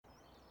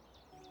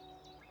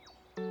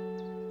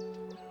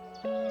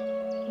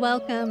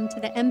Welcome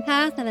to the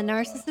Empath and the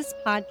Narcissist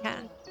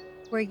podcast,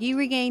 where you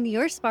regain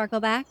your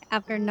sparkle back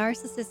after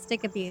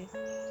narcissistic abuse.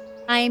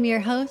 I am your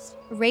host,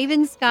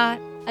 Raven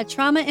Scott, a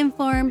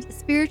trauma-informed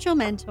spiritual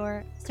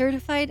mentor,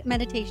 certified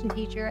meditation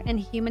teacher, and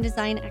human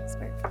design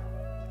expert.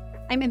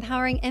 I'm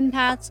empowering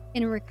empaths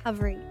in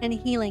recovery and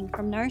healing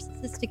from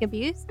narcissistic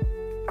abuse,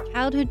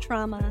 childhood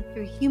trauma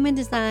through human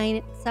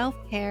design,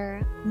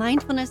 self-care,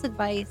 mindfulness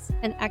advice,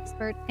 and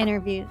expert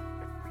interviews.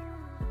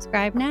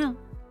 Subscribe now.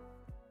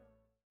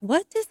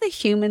 What does the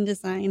human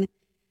design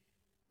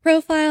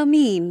profile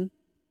mean?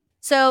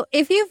 So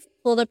if you've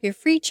pulled up your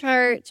free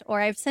chart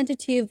or I've sent it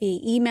to you via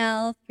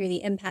email through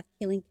the Empath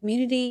Healing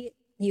community,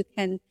 you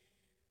can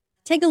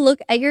take a look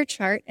at your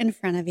chart in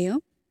front of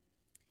you.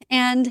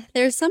 And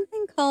there's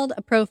something called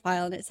a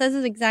profile, and it says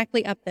it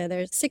exactly up there.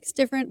 There's 6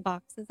 different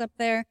boxes up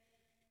there,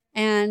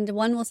 and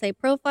one will say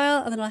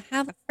profile, and it'll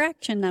have a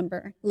fraction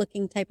number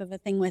looking type of a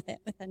thing with it,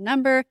 with a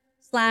number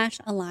 /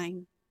 a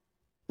line.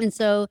 And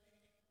so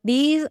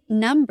these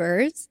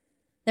numbers,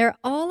 they're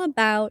all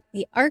about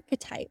the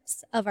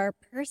archetypes of our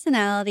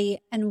personality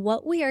and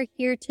what we are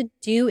here to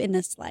do in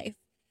this life.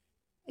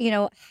 You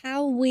know,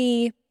 how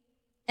we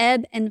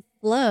ebb and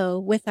flow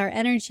with our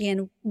energy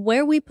and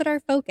where we put our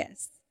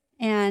focus.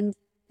 And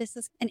this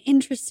is an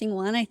interesting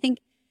one. I think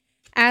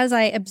as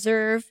I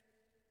observe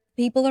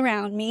people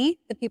around me,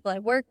 the people I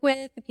work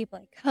with, the people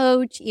I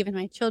coach, even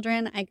my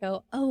children, I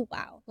go, oh,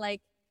 wow, like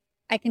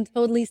I can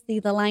totally see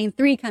the line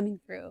 3 coming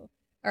through.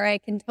 Or I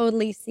can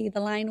totally see the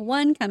line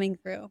 1 coming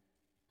through.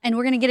 And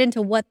we're going to get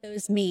into what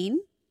those mean.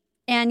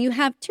 And you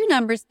have 2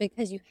 numbers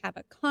because you have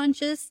a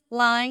conscious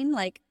line,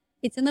 like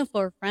it's in the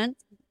forefront,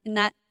 and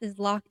that is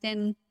locked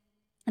in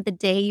at the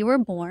day you were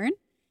born.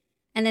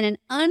 And then an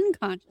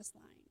unconscious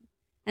line,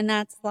 and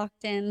that's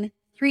locked in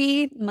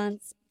 3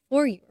 months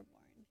before you were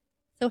born.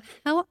 So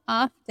how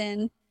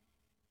often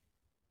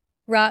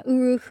Ra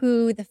Uru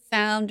Hu, the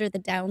founder, the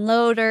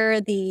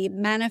downloader, the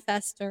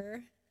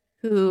manifester,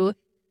 who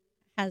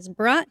has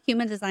brought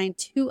human design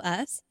to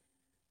us,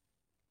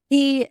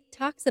 he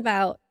talks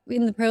about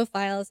in the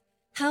profiles,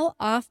 how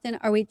often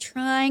are we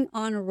trying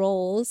on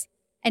roles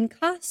and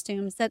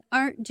costumes that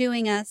aren't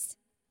doing us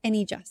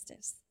any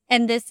justice?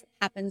 And this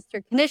happens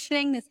through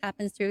conditioning. This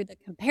happens through the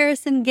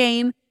comparison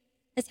game.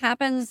 This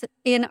happens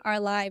in our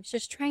lives,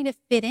 just trying to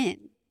fit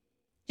in,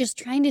 just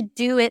trying to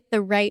do it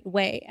the right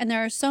way. And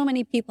there are so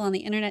many people on the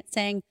internet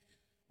saying,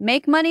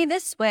 make money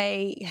this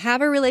way, have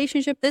a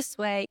relationship this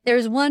way.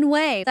 There's one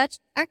way. That's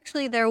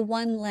actually their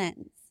one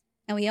lens.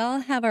 And we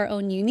all have our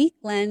own unique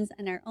lens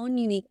and our own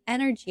unique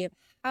energy of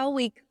how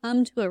we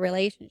come to a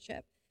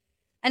relationship.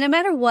 And no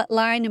matter what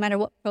line, no matter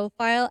what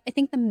profile, I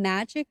think the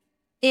magic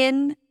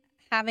in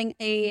having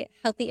a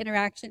healthy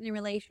interaction in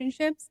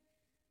relationships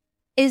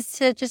is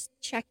to just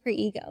check your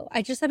ego.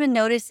 I just have been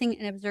noticing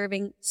and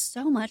observing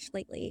so much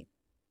lately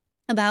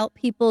about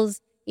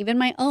people's, even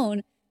my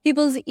own,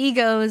 people's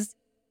egos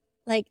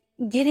like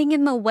getting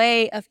in the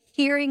way of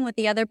hearing what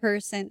the other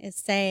person is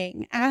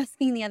saying,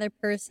 asking the other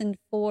person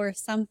for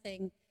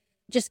something,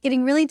 just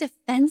getting really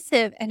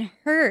defensive and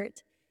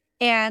hurt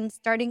and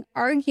starting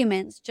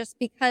arguments just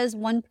because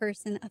one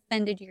person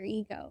offended your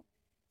ego.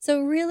 So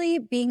really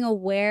being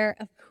aware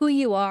of who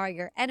you are,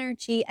 your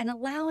energy, and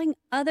allowing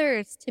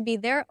others to be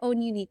their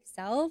own unique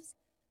selves,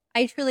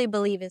 I truly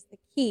believe is the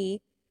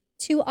key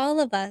to all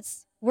of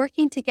us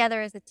working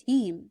together as a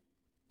team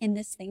in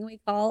this thing we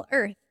call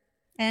Earth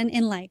and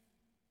in life.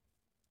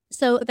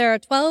 So there are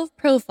 12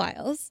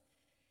 profiles.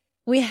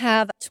 We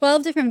have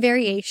 12 different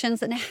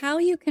variations, and how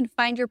you can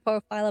find your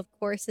profile, of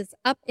course, is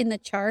up in the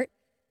chart,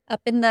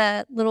 up in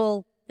the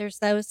little, there's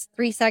those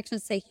 3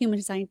 sections, say human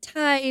design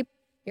type,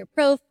 your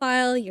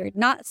profile, your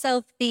not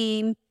self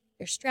theme,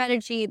 your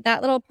strategy.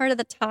 That little part of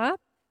the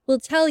top will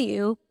tell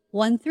you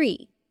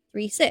 1-3,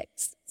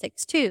 3-6,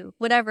 6-2,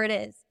 whatever it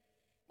is.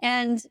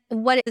 And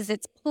what it is,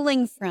 it's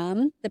pulling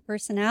from the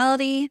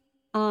personality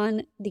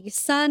on the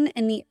sun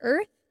and the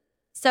earth.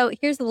 So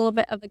here's a little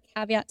bit of a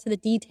caveat to the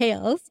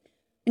details.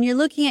 When you're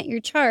looking at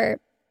your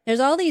chart, there's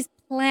all these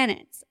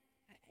planets,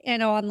 you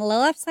know, on the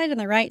left side and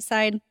the right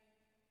side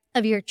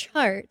of your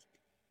chart,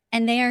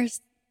 and they are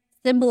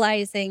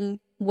symbolizing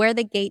where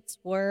the gates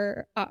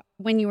were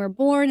when you were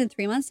born and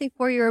 3 months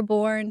before you were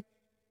born,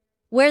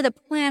 where the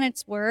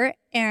planets were,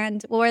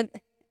 and where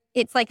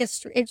it's like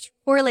it's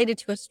correlated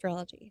to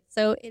astrology.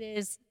 So it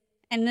is,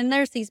 and then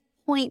there's these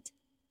point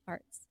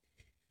parts.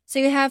 So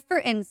you have, for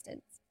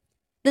instance,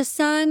 the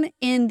sun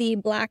in the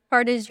black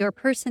part is your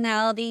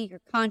personality, your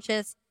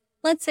conscious.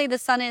 Let's say the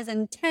sun is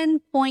in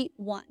 10.1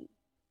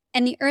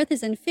 and the earth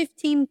is in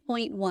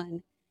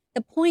 15.1.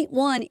 The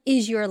 0.1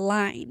 is your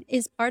line,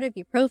 is part of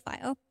your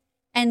profile.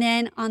 And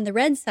then on the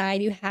red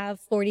side, you have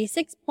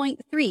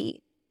 46.3,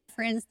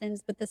 for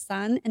instance, with the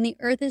sun, and the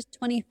earth is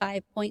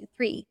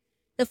 25.3.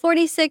 The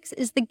 46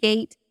 is the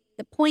gate.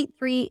 The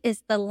 0.3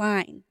 is the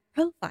line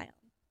profile.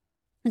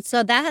 And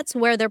so that's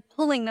where they're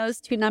pulling those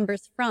 2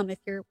 numbers from. If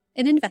you're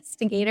an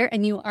investigator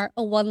and you are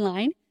a 1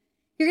 line,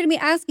 you're going to be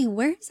asking,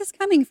 where is this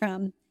coming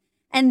from?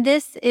 And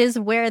this is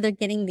where they're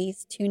getting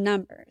these 2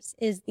 numbers,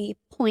 is the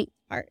point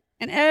part.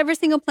 And every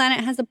single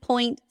planet has a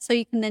point, so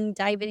you can then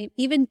dive in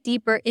even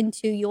deeper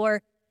into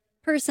your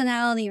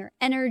personality or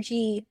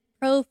energy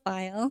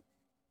profile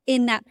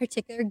in that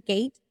particular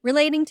gate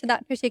relating to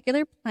that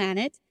particular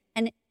planet.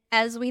 And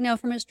as we know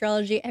from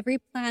astrology, every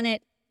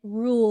planet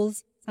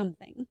rules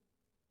something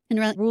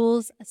and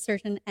rules a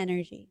certain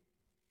energy.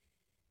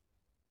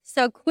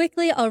 So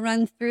quickly, I'll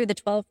run through the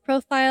 12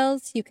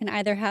 profiles. You can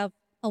either have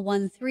a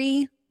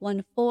 1-3,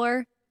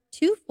 1-4,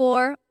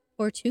 2-4,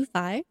 or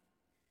 2-5,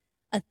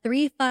 a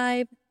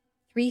 3-5,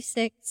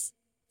 3-6,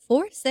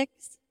 4-6,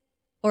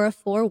 or a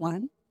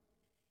 4-1,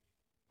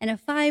 and a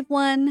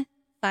 5-1,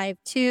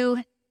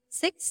 5-2,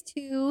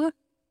 6-2,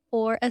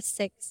 or a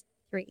 6-3.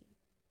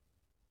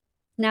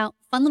 Now,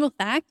 fun little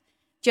fact,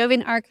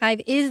 Jovian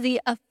Archive is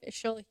the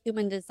official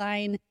human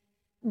design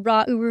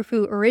Ra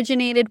Urufu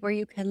originated, where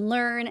you can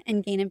learn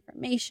and gain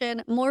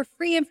information, more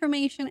free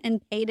information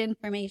and paid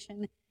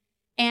information.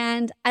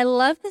 And I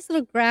love this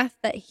little graph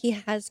that he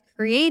has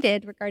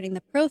created regarding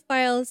the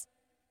profiles.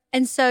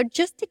 And so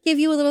just to give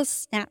you a little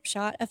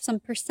snapshot of some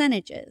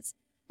percentages,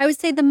 I would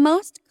say the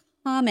most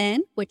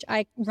common, which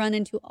I run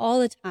into all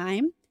the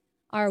time,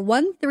 are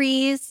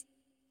 1-3s,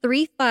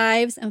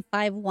 3-5s, and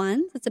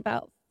 5-1s. It's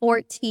about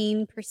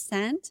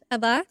 14%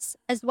 of us,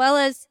 as well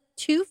as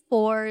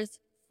 2-4s,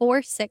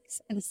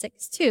 4-6, and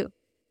 6-2.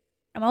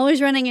 I'm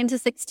always running into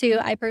 6-2.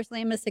 I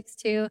personally am a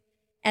 6-2,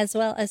 as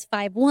well as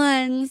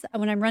 5-1s.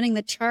 When I'm running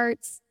the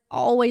charts,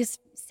 always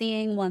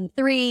seeing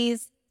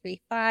 1-3s,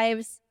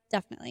 3-5s,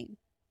 definitely.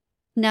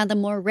 Now, the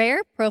more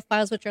rare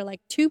profiles, which are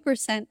like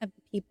 2% of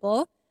the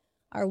people,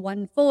 are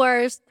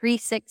 1-4s,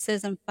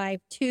 3-6s, and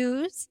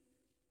 5-2s,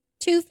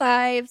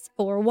 2-5s,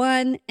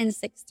 4-1, and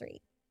 6-3.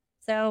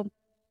 So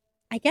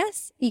I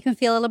guess you can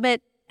feel a little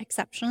bit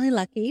exceptionally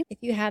lucky if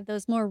you have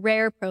those more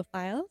rare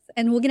profiles,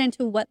 and we'll get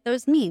into what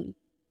those mean.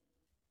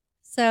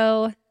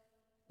 So,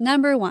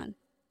 number 1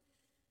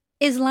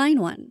 is line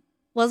 1.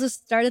 We'll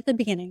just start at the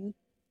beginning.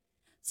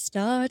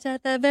 Start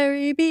at the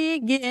very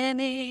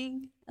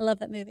beginning. I love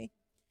that movie.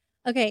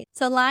 Okay,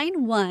 so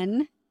line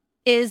 1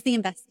 is the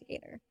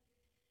investigator,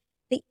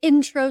 the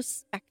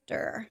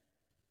introspector,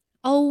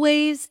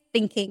 always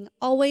thinking,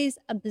 always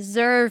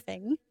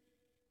observing,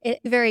 a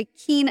very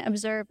keen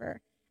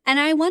observer. And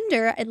I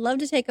wonder, I'd love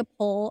to take a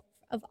poll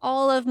of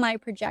all of my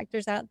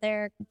projectors out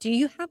there. Do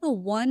you have a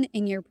 1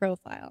 in your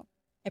profile?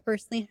 I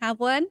personally have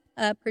one,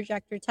 a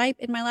projector type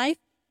in my life,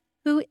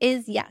 who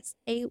is, yes,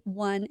 a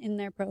 1 in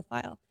their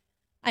profile.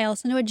 I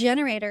also know a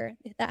generator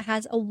that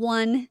has a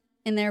 1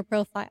 in their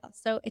profile.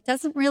 So it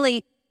doesn't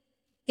really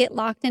get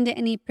locked into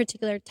any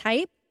particular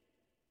type.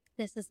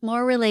 This is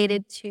more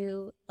related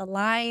to the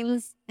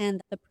lines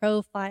and the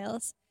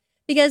profiles.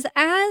 Because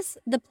as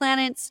the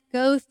planets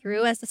go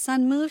through, as the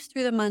sun moves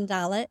through the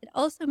mandala, it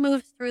also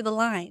moves through the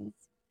lines.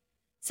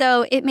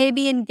 So it may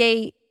be in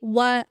gate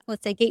 1,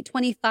 let's say gate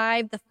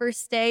 25, the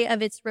first day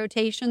of its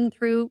rotation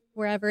through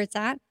wherever it's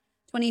at,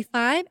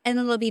 25, and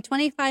it'll be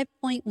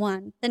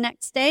 25.1. The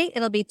next day,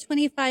 it'll be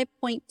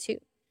 25.2.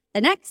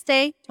 The next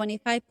day,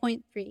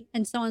 25.3,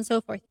 and so on and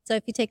so forth. So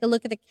if you take a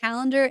look at the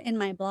calendar in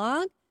my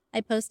blog,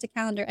 I post a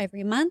calendar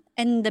every month,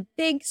 and the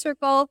big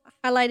circle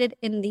highlighted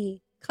in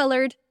the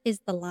colored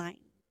is the line.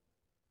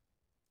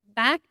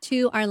 Back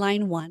to our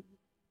line 1.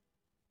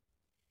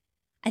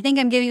 I think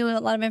I'm giving you a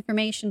lot of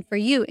information for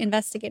you,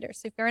 investigators.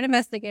 So if you're an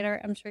investigator,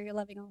 I'm sure you're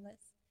loving all this.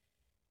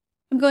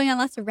 I'm going on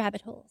lots of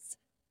rabbit holes.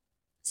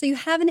 So you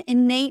have an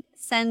innate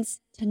sense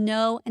to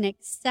know and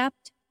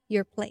accept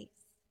your place.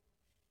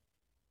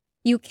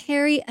 You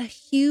carry a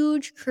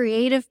huge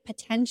creative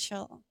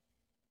potential,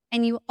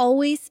 and you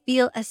always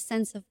feel a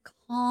sense of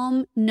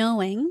calm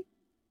knowing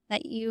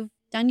that you've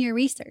done your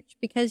research,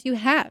 because you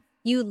have.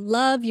 You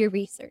love your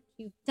research.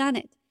 You've done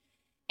it.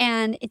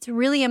 And it's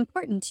really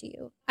important to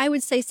you. I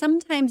would say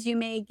sometimes you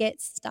may get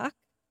stuck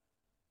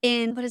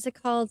in, what is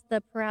it called?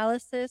 The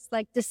paralysis,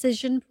 like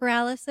decision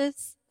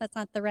paralysis. That's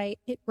not the right,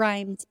 it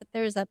rhymes, but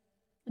there's a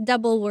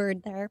double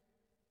word there,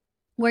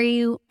 where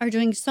you are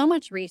doing so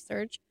much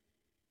research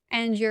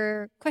and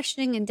you're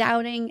questioning and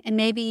doubting, and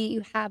maybe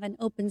you have an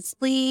open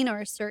spleen or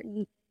a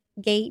certain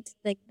gate,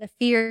 like the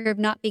fear of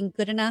not being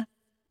good enough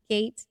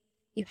gate.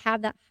 You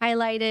have that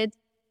highlighted.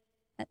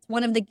 That's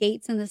one of the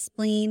gates in the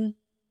spleen.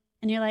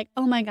 And you're like,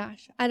 oh my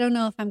gosh, I don't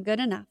know if I'm good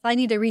enough. I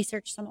need to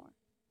research some more.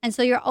 And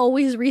so you're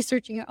always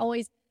researching, you're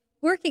always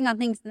working on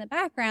things in the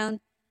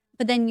background,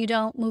 but then you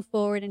don't move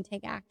forward and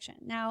take action.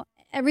 Now,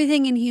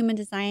 everything in human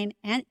design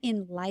and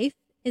in life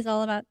is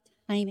all about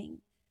timing.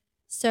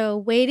 So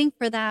waiting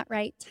for that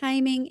right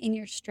timing in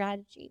your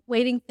strategy,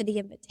 waiting for the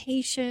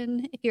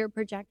invitation if you're a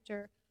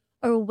projector,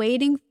 or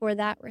waiting for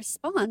that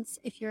response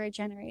if you're a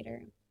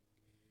generator.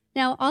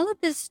 Now, all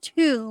of this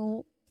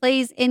too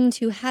plays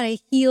into how to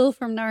heal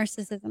from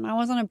narcissism. I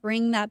always want to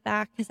bring that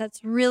back because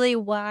that's really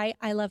why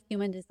I love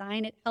human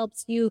design. It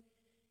helps you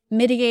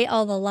mitigate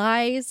all the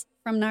lies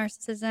from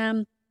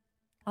narcissism,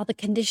 all the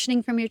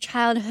conditioning from your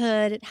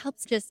childhood. It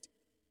helps just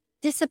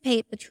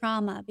dissipate the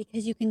trauma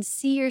because you can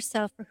see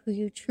yourself for who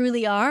you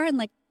truly are, and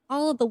like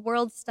all of the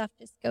world stuff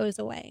just goes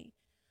away.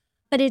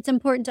 But it's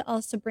important to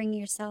also bring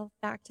yourself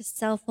back to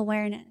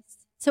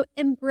self-awareness. So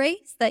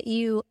embrace that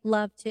you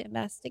love to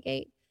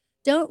investigate.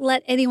 Don't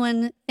let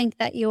anyone think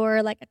that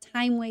you're like a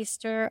time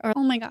waster or,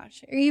 oh my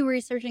gosh, are you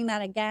researching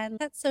that again?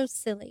 That's so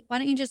silly. Why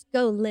don't you just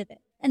go live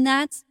it? And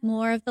that's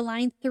more of the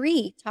line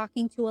 3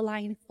 talking to a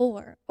line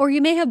 4. Or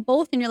you may have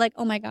both and you're like,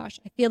 oh my gosh,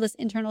 I feel this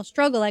internal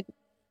struggle. Like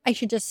I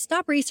should just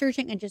stop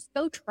researching and just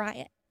go try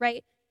it,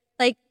 right?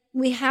 Like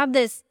we have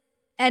this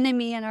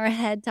enemy in our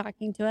head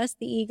talking to us,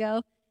 the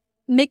ego,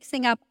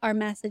 mixing up our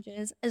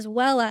messages, as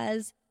well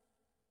as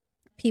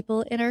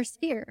people in our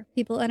sphere,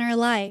 people in our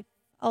life,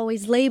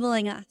 always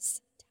labeling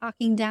us,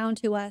 talking down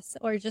to us,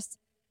 or just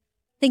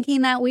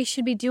thinking that we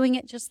should be doing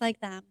it just like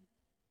them.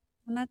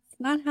 And that's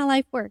not how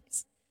life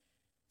works.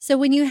 So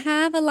when you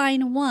have a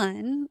line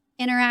 1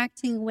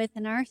 interacting with a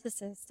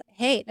narcissist,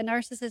 hey, the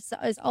narcissist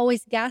is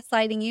always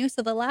gaslighting you.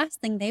 So the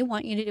last thing they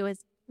want you to do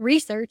is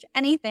research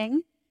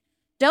anything.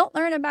 Don't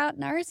learn about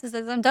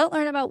narcissism. Don't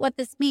learn about what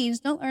this means.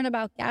 Don't learn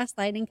about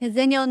gaslighting, because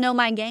then you'll know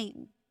my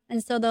game.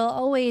 And so they'll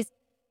always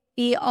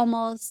be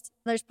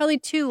there's probably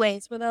 2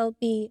 ways where they'll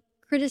be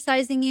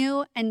criticizing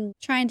you and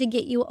trying to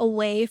get you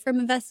away from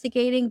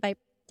investigating by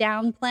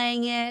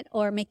downplaying it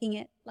or making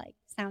it like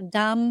sound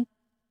dumb.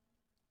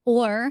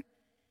 Or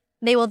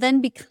they will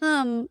then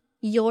become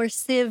your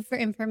sieve for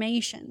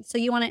information. So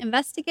you want to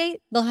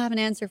investigate, they'll have an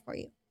answer for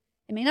you.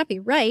 It may not be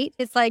right.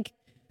 It's like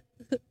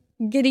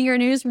getting your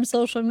news from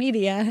social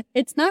media.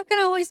 It's not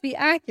going to always be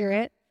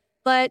accurate,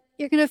 but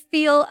you're going to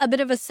feel a bit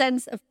of a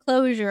sense of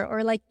closure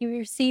or like you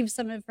received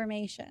some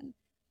information.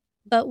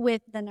 But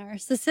with the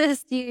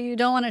narcissist, you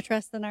don't want to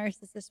trust the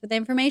narcissist with the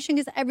information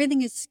because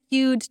everything is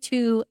skewed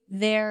to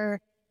their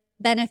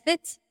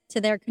benefit,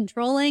 to their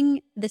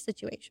controlling the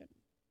situation.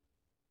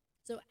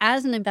 So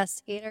as an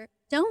investigator,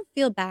 don't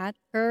feel bad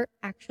for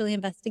actually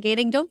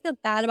investigating. Don't feel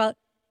bad about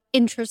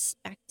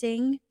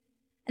introspecting.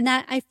 And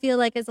that I feel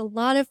like is a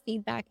lot of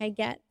feedback I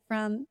get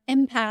from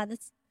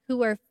empaths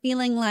who are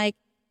feeling like,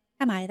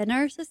 am I the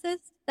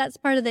narcissist? That's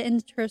part of the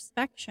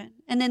introspection.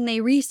 And then they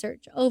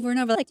research over and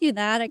over, like, I do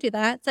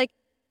that. It's like,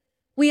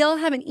 we all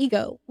have an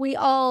ego. We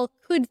all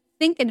could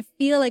think and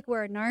feel like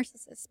we're a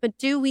narcissist. But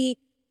do we,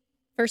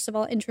 first of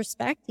all,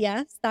 introspect?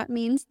 Yes. That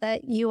means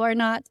that you are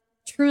not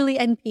truly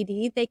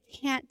NPD. They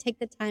can't take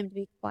the time to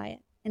be quiet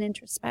and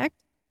introspect.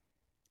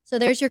 So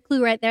there's your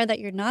clue right there that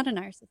you're not a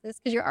narcissist,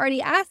 because you're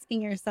already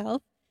asking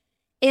yourself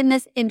in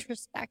this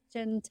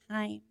introspection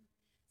time.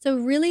 So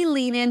really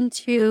lean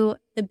into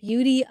the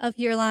beauty of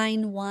your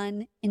line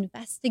 1,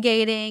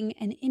 investigating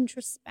and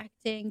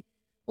introspecting,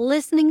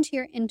 listening to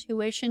your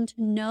intuition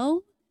to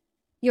know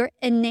your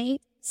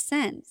innate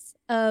sense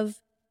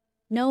of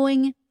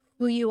knowing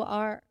who you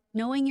are,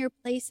 knowing your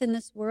place in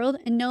this world,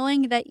 and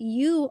knowing that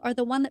you are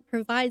the one that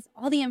provides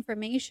all the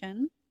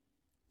information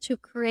to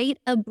create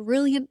a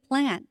brilliant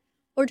plan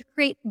or to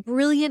create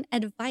brilliant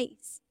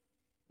advice.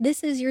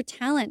 This is your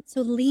talent.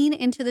 So lean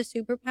into the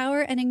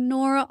superpower and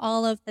ignore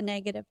all of the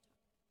negative.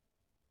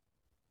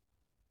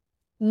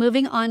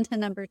 Moving on to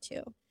number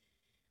 2,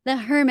 the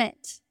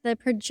hermit, the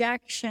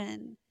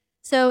projection.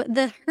 So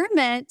the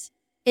hermit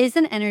is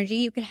an energy.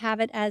 You could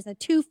have it as a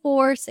 2-4,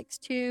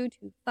 6-2,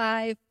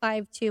 2-5,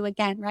 5-2.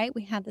 Again, right?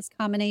 We have this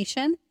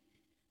combination.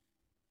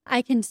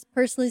 I can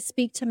personally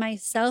speak to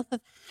myself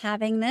of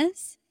having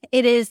this.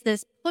 It is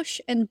this push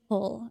and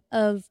pull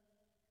of,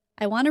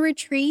 I want to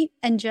retreat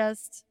and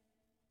just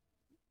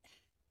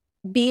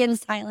be in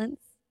silence,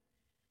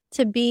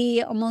 to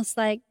be almost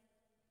like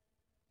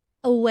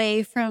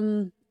away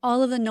from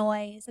all of the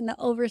noise and the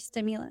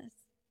overstimulus.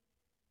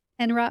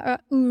 And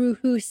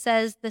Uru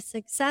says the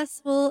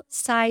successful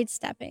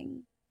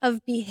sidestepping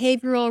of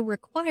behavioral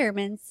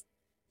requirements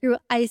through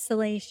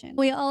isolation.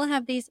 We all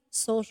have these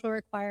social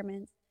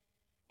requirements.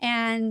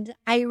 And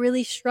I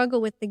really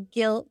struggle with the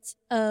guilt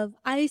of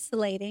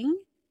isolating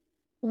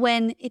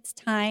when it's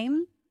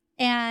time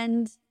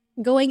and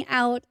going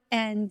out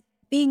and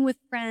being with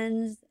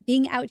friends,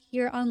 being out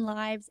here on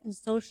lives and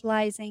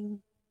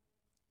socializing.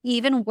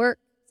 Even work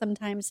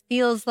sometimes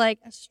feels like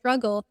a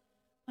struggle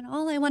when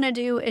all I want to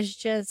do is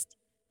just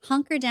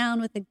hunker down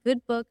with a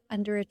good book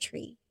under a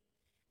tree.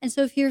 And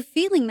so if you're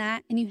feeling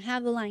that and you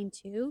have the line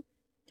 2,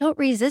 don't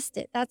resist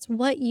it. That's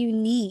what you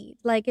need.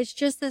 Like, it's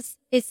just this,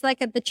 it's like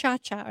the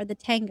cha-cha or the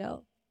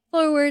tango.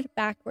 Forward,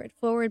 backward,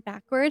 forward,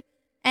 backward.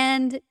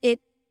 And it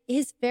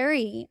is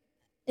very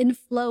in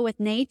flow with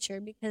nature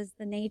because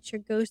the nature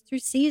goes through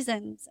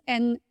seasons,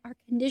 and our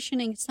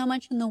conditioning so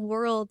much in the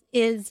world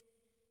is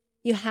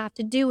you have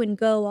to do and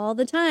go all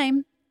the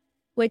time,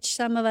 which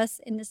some of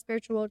us in the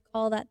spiritual world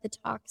call that the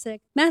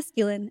toxic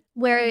masculine,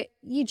 where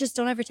you just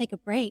don't ever take a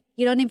break.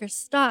 You don't ever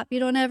stop. You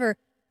don't ever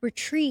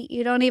retreat.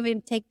 You don't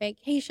even take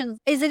vacations.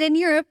 Is it in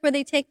Europe where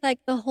they take like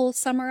the whole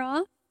summer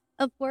off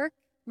of work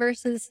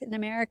versus in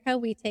America,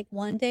 we take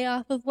one day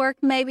off of work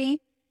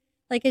maybe?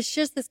 Like, it's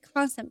just this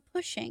constant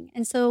pushing.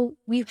 And so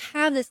we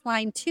have this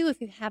line too.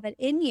 If you have it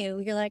in you,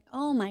 you're like,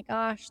 oh my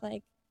gosh,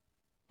 like,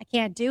 I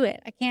can't do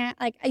it. I can't,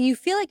 like, you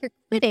feel like you're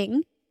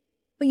quitting,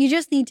 but you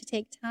just need to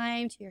take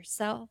time to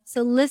yourself.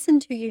 So listen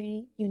to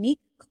your unique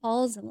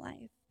calls in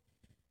life.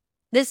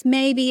 This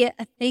may be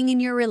a thing in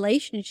your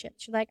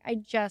relationships. You're like, I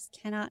just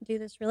cannot do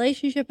this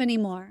relationship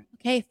anymore.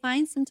 Okay,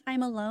 find some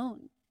time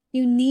alone.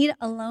 You need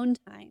alone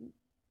time.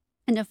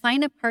 And to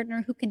find a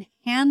partner who can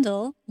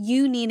handle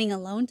you needing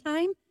alone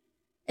time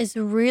is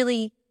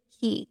really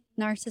key.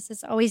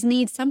 Narcissists always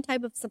need some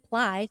type of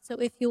supply. So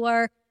if you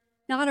are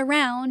not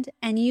around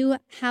and you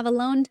have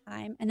alone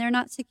time and they're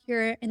not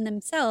secure in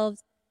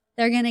themselves,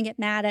 they're going to get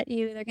mad at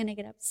you. They're going to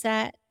get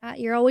upset.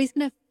 You're always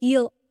going to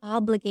feel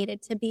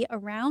obligated to be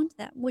around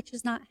them, which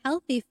is not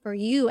healthy for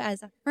you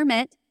as a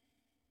hermit.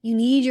 You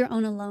need your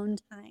own alone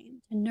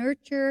time to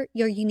nurture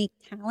your unique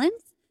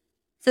talents.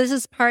 So this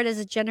is part as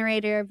a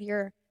generator of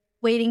your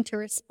waiting to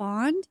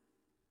respond,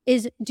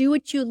 is do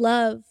what you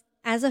love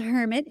as a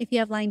hermit, if you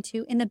have line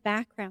 2, in the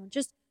background.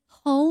 Just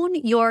hone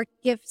your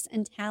gifts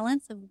and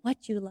talents of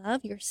what you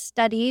love, your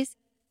studies.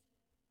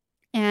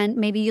 And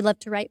maybe you love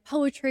to write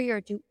poetry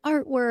or do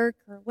artwork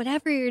or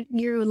whatever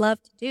you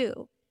love to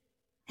do.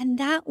 And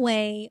that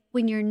way,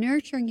 when you're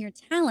nurturing your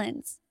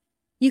talents,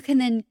 you can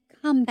then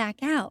come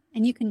back out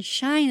and you can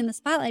shine in the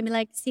spotlight and be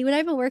like, see what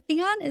I've been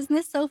working on? Isn't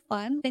this so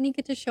fun? Then you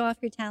get to show off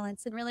your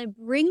talents and really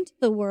bring to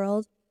the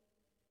world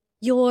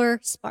your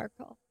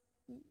sparkle.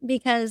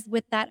 Because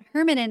with that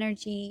hermit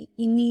energy,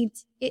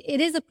 it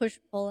is a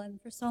push-pull.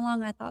 And for so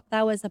long, I thought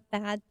that was a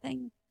bad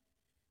thing.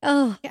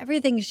 Oh,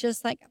 everything's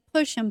just like a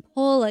push and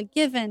pull, a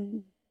give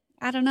and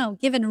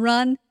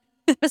run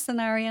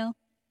scenario.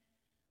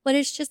 But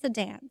it's just a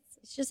dance.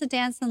 It's just a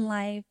dance in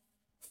life.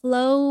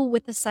 Flow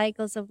with the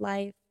cycles of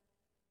life,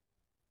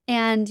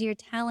 and your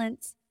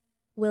talents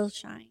will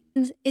shine.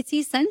 And it's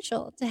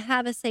essential to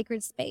have a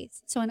sacred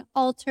space. So an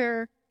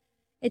altar,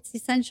 it's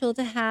essential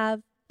to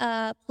have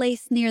a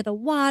place near the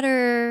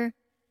water.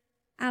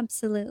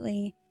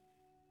 Absolutely.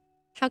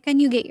 How can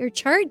you get your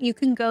chart? You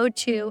can go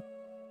to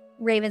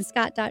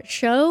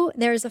ravenscott.show.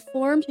 There's a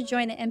form to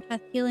join the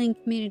Empath Healing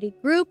Community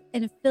group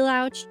and fill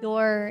out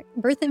your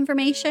birth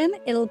information.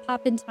 It'll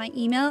pop into my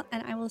email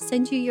and I will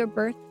send you your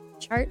birth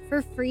chart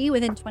for free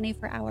within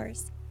 24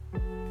 hours.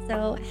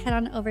 So head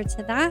on over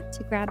to that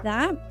to grab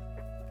that.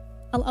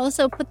 I'll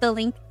also put the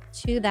link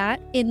to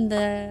that in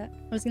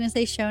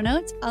show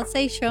notes. I'll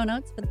say show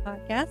notes for the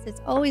podcast.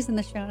 It's always in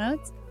the show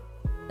notes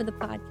for the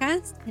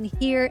podcast and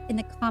here in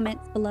the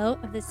comments below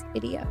of this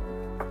video.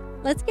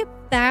 Let's get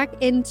back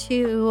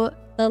into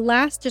the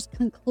last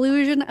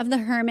conclusion of the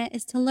hermit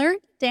is to learn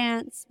to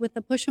dance with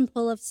the push and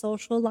pull of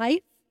social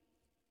life.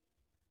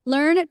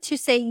 Learn to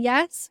say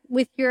yes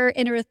with your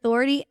inner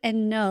authority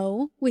and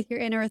no with your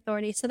inner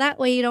authority. So that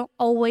way you don't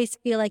always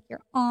feel like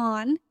you're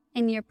on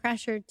and you're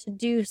pressured to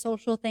do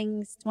social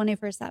things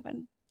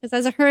 24/7. Because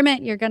as a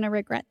hermit, you're going to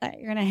regret that.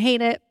 You're going to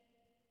hate it.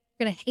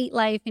 You're going to hate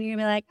life. And you're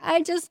going to be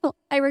like,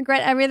 I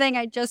regret everything.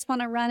 I just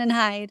want to run and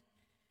hide.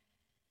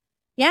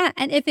 Yeah.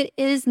 And if it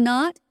is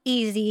not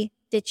easy,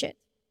 ditch it.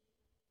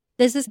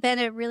 This has been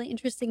a really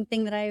interesting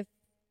thing that I've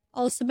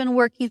also been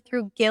working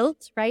through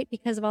guilt, right?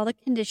 Because of all the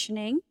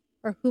conditioning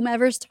or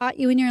whomever's taught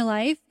you in your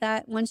life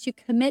that once you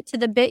commit to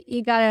the bit,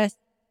 you got to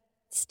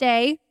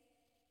stay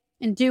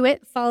and do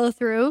it, follow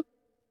through,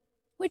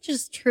 which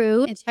is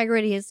true.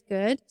 Integrity is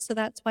good. So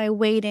that's why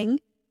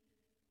waiting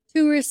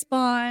to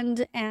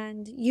respond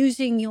and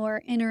using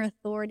your inner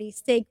authority,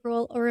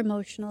 sacral or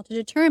emotional, to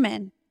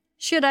determine,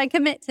 should I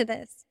commit to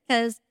this?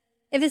 Because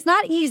if it's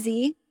not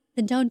easy,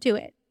 then don't do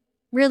it.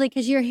 Really,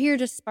 because you're here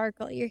to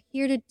sparkle. You're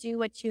here to do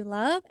what you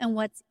love and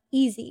what's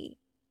easy,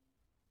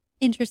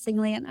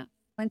 interestingly enough.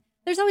 And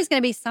there's always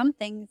going to be some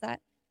things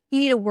that you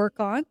need to work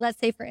on. Let's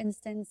say, for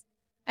instance,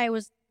 I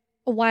was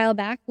a while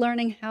back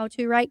learning how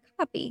to write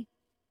copy.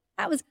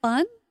 That was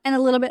fun and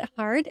a little bit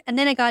hard. And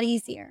then it got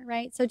easier,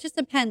 right? So it just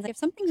depends. If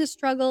something's a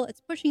struggle,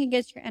 it's pushing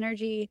against your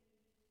energy,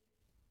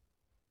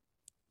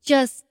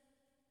 just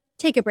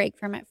take a break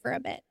from it for a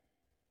bit.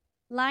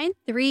 Line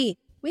 3,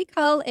 we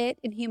call it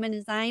in human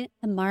design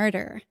the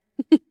martyr.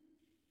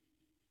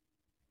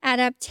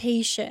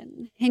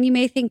 Adaptation. And you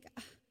may think,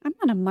 I'm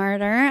not a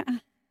martyr.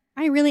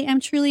 I really am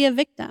truly a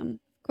victim.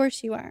 Of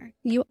course you are.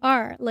 You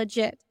are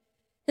legit.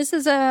 This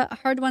is a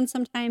hard one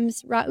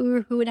sometimes.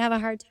 Ra'ur, who would have a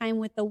hard time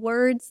with the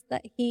words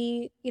that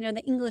the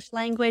English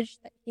language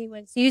that he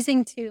was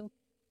using to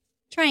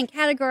try and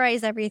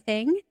categorize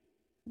everything,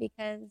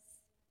 because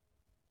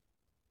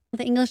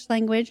the English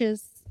language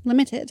is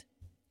limited.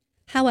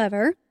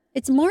 However,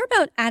 it's more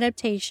about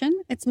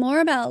adaptation. It's more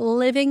about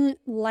living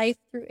life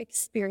through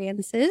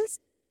experiences.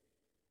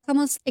 It's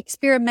almost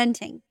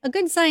experimenting. A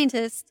good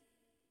scientist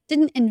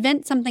didn't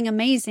invent something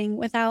amazing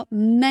without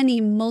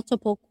many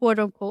multiple quote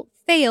unquote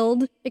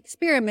failed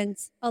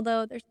experiments,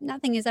 although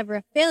nothing is ever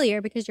a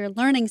failure because you're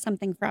learning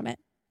something from it.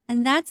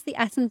 And that's the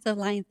essence of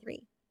line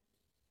 3.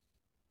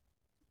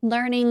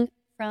 Learning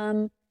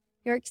from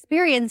your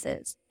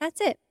experiences.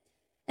 That's it.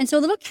 And so a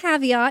little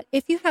caveat,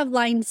 if you have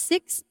line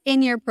 6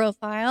 in your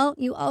profile,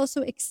 you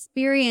also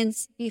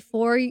experience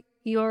before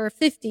your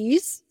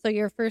 50s, so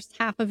your first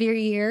half of your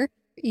year,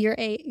 your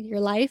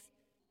life,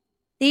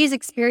 these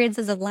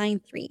experiences of line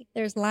 3.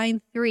 There's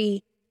line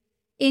 3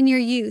 in your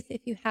youth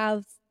if you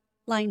have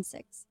line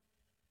 6.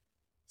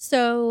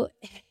 So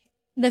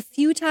the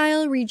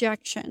futile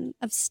rejection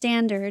of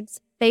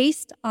standards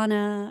based on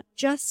a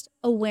just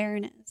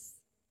awareness.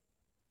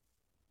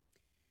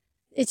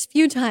 It's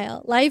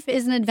futile. Life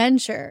is an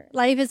adventure.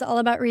 Life is all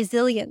about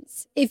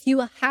resilience. If you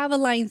have a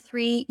line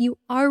 3, you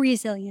are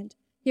resilient.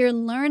 You're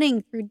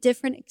learning through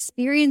different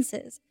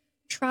experiences,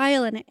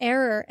 trial and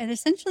error, and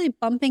essentially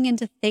bumping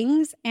into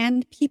things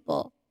and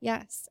people.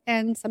 Yes.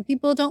 And some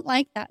people don't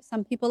like that.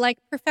 Some people like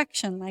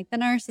perfection, like the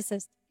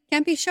narcissist.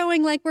 Can't be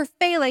showing like we're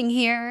failing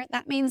here.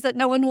 That means that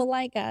no one will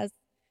like us.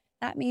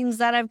 That means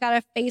that I've got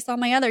to face all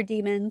my other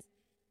demons.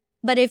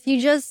 But if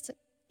you just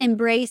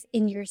embrace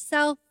in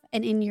yourself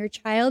and in your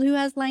child who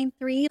has line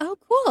 3, oh,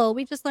 cool,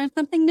 we just learned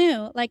something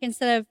new. Like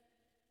instead of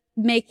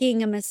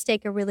making a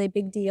mistake a really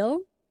big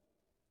deal,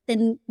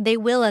 then they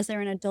will, as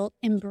they're an adult,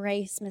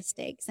 embrace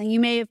mistakes. And you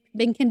may have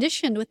been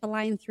conditioned with the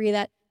line 3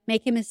 that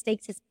making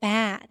mistakes is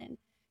bad. And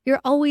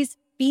you're always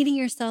beating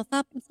yourself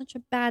up. I'm such a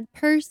bad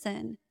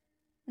person.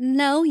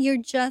 No, you're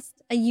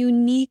just a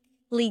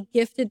uniquely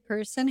gifted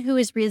person who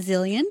is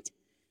resilient,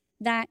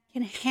 that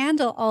can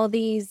handle all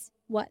these,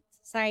 what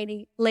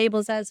society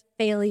labels as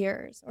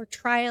failures or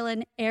trial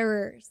and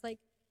errors. Like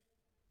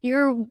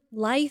your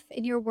life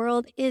in your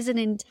world is an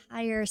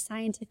entire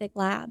scientific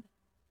lab.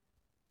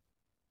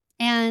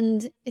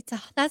 And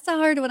that's a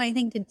hard one, I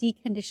think, to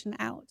decondition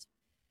out.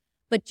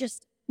 But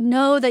just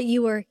know that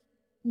you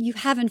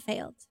haven't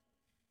failed.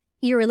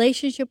 Your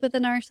relationship with a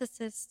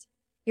narcissist,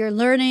 you're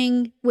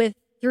learning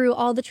through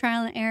all the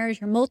trial and errors,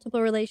 your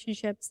multiple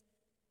relationships,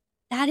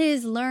 that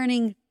is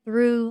learning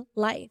through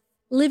life,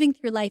 living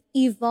through life,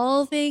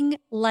 evolving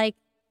like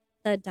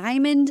the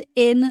diamond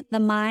in the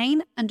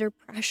mine under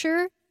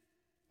pressure.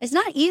 It's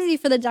not easy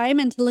for the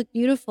diamond to look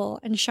beautiful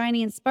and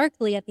shiny and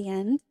sparkly at the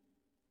end.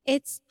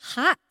 It's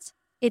hot.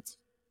 It's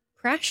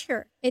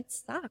pressure. It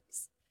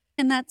sucks.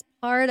 And that's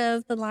part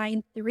of the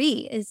line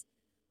 3 is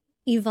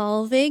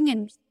evolving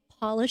and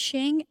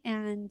polishing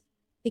and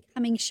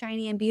becoming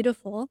shiny and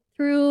beautiful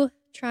through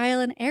trial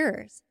and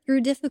errors,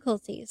 through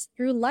difficulties,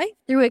 through life,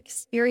 through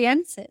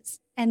experiences.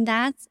 And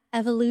that's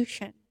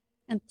evolution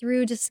and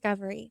through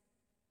discovery.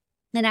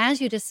 And as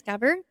you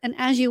discover and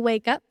as you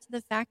wake up to the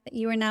fact that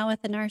you are now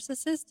with a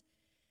narcissist,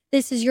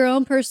 this is your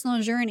own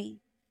personal journey.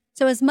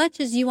 So as much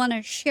as you want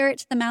to share it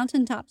to the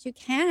mountaintops, you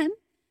can.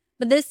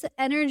 But this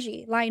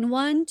energy, line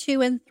 1,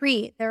 2, and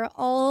 3, they're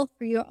all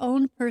for your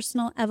own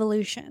personal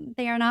evolution.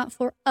 They are not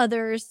for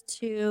others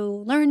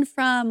to learn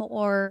from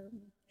or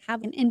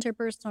have an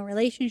interpersonal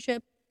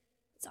relationship.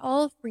 It's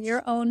all for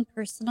your own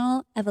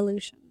personal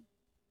evolution.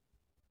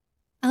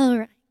 All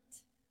right.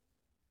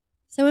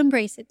 So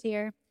embrace it,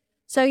 dear.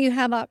 So you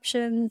have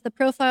options, the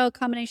profile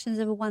combinations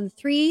of 1,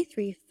 3,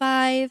 3,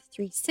 5,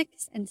 3,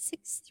 6, and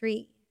 6,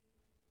 3.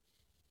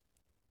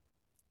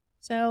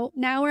 So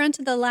now we're on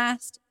to the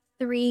last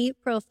 3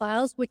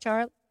 profiles, which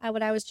are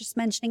what I was just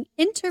mentioning,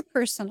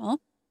 interpersonal.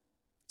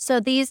 So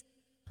these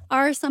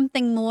are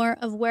something more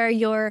of where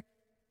you're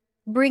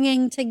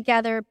bringing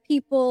together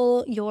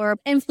people, you're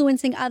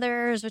influencing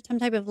others, or some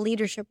type of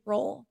leadership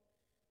role.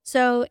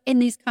 So in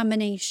these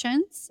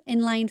combinations,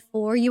 in line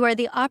 4, you are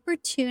the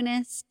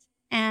opportunist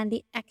and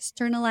the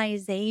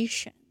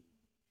externalization.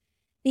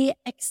 The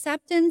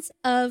acceptance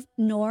of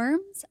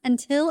norms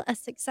until a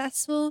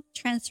successful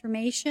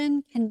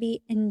transformation can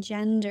be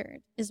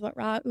engendered is what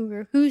Ra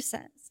Uru Hu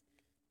says.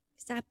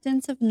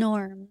 Acceptance of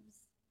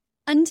norms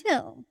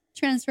until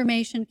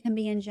transformation can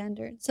be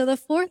engendered. So the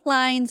 4th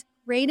line's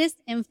greatest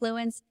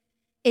influence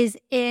is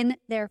in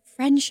their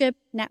friendship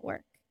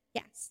network.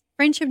 Yes,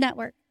 friendship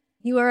network.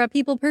 You are a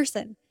people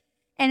person,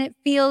 and it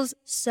feels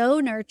so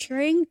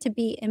nurturing to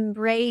be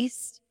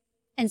embraced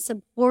and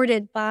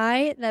supported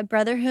by the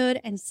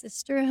brotherhood and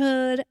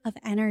sisterhood of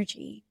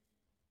energy.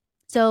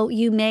 So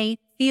you may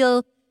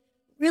feel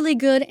really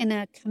good in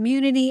a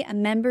community, a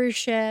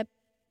membership.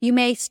 You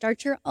may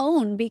start your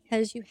own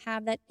because you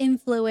have that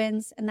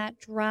influence and that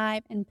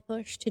drive and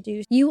push to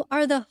do. You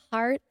are the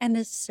heart and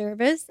the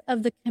service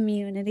of the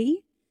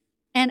community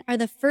and are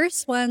the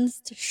first ones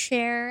to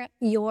share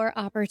your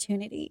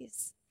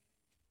opportunities.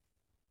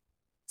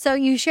 So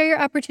you share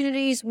your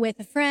opportunities with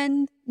a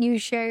friend, you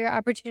share your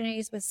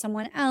opportunities with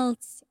someone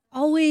else,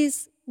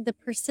 always the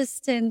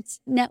persistent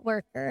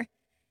networker.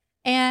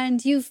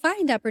 And you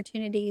find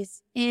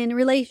opportunities in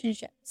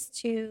relationships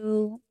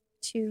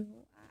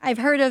I've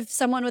heard of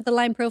someone with a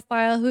line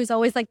profile who's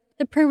always like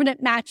the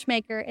permanent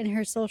matchmaker in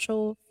her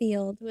social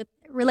field with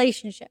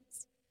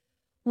relationships.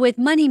 With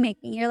money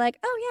making, you're like,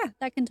 oh yeah,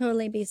 that can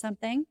totally be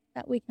something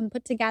that we can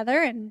put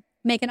together and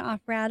make an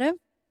offer out of.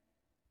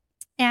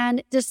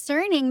 And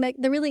discerning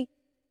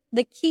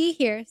the key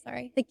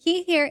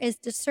here is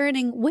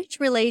discerning which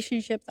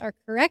relationships are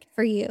correct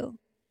for you.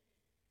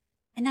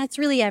 And that's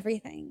really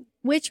everything.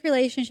 Which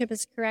relationship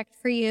is correct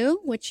for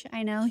you, which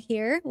I know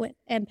here with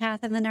empath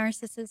and the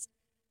narcissist,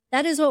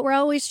 that is what we're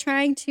always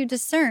trying to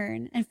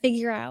discern and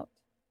figure out.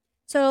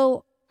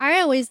 So I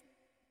always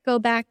go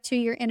back to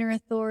your inner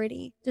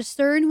authority.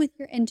 Discern with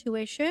your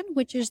intuition,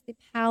 which is the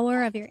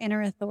power of your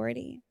inner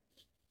authority.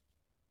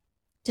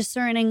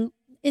 Discerning,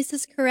 is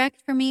this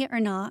correct for me or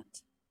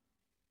not?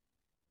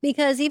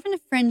 Because even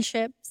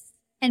friendships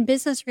and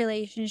business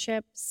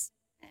relationships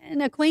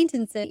and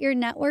acquaintances, your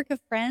network of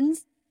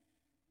friends,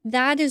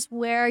 that is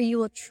where you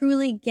will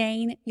truly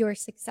gain your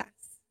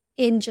success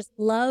in just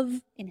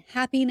love, in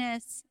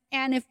happiness.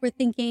 And if we're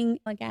thinking,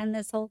 again,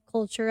 this whole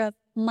culture of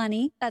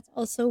money, that's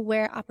also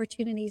where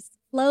opportunities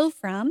flow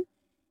from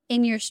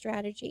in your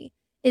strategy,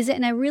 is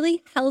in a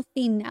really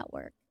healthy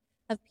network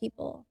of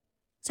people.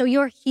 So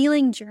your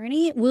healing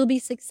journey will be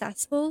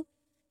successful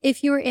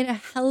if you're in a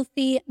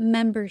healthy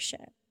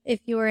membership,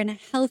 if you're in a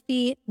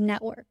healthy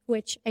network,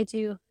 which I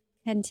do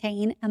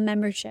contain a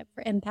membership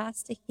for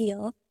empaths to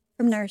heal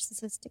from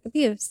narcissistic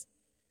abuse.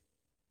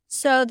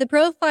 So the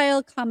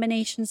profile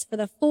combinations for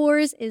the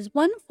 4s is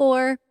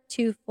 1-4,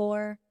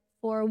 2-4,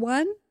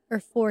 4-1, or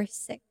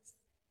 4-6.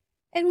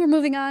 And we're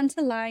moving on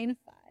to line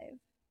 5.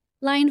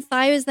 Line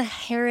 5 is the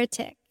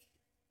heretic,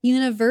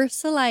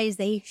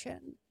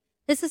 universalization.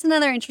 This is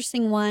another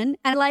interesting one.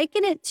 I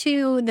liken it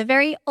to the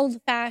very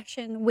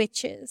old-fashioned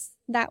witches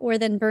that were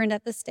then burned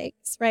at the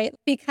stakes, right?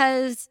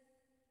 Because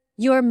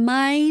your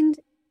mind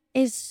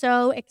is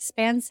so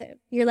expansive.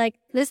 You're like,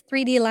 this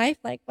 3D life,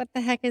 like, what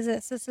the heck is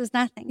this? This is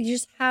nothing. You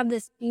just have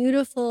this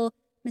beautiful,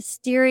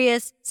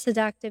 mysterious,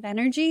 seductive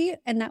energy,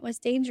 and that was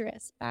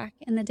dangerous back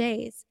in the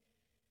days.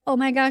 Oh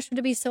my gosh, would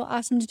it be so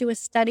awesome to do a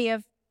study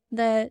of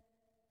the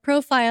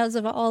profiles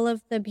of all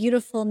of the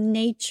beautiful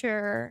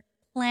nature,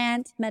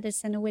 plant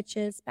medicine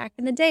witches back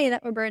in the day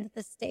that were burned at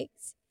the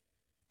stakes.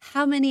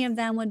 How many of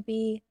them would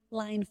be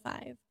line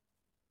 5?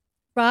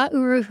 Ra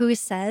Uruhu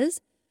says,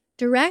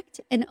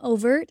 direct and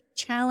overt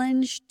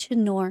challenge to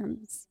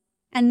norms.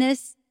 And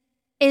this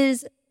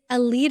is a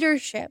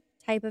leadership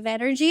type of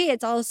energy.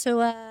 It's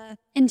also a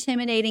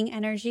intimidating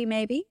energy,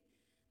 maybe.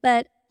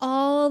 But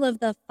all of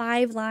the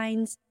 5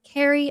 lines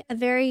carry a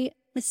very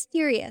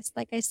mysterious,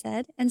 like I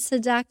said, and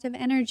seductive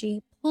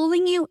energy,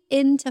 pulling you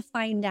in to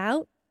find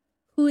out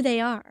who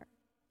they are.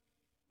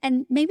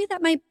 And maybe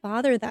that might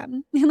bother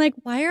them. Like,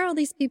 why are all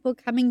these people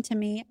coming to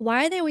me?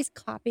 Why are they always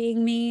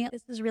copying me?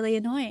 This is really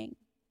annoying.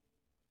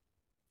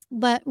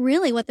 But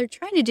really what they're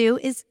trying to do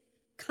is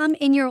come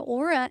in your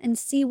aura and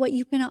see what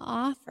you can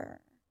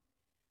offer,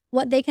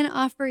 what they can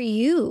offer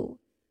you,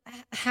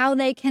 how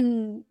they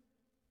can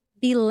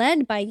be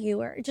led by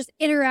you or just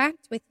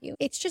interact with you.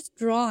 It's just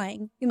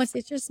drawing.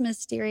 It's just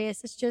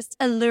mysterious. It's just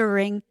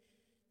alluring.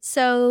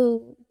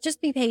 So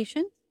just be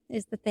patient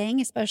is the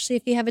thing, especially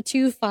if you have a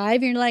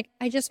 2-5. You're like,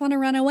 I just want to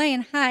run away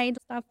and hide.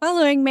 Stop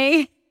following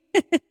me.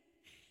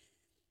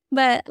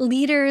 But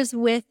leaders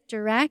with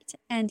direct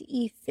and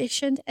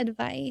efficient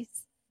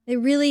advice, they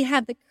really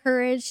have the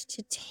courage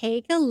to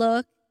take a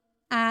look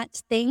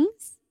at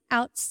things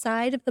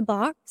outside of the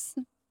box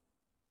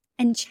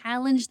and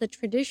challenge the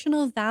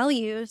traditional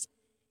values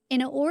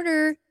in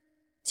order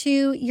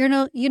to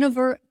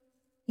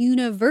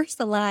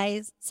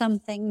universalize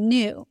something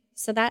new.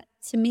 So that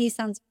to me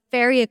sounds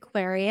very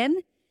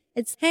Aquarian.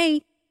 It's,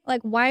 hey,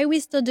 like, why are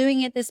we still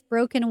doing it this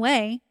broken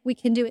way? We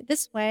can do it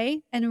this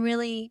way and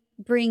really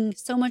bring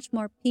so much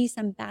more peace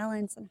and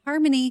balance and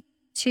harmony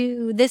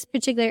to this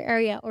particular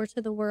area or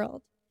to the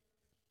world.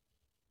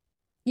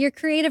 You're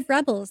creative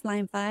rebels,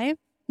 line 5.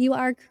 You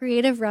are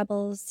creative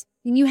rebels.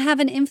 And you have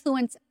an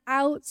influence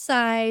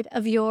outside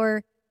of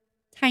your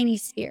tiny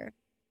sphere.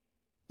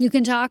 You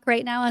can talk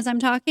right now as I'm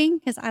talking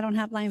because I don't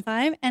have line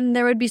 5. And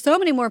there would be so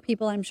many more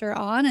people, I'm sure,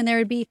 on. And there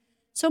would be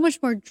so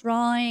much more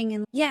drawing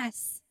and,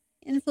 yes,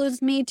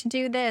 influence me to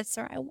do this,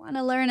 or I want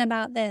to learn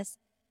about this.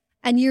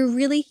 And you're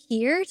really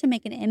here to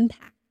make an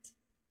impact.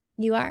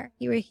 You are.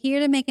 You are here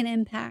to make an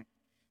impact.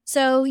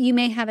 So you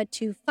may have a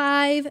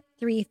 2-5,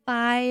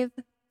 3-5,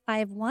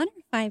 5-1, or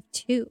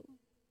 5-2.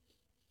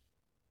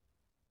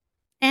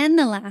 And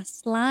the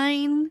last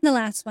one,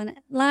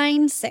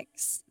 line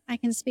 6. I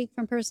can speak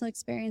from personal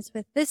experience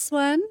with this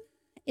one,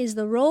 is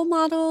the role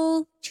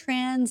model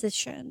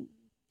transition.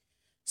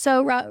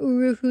 So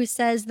Ra'uruhu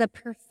says the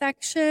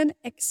perfection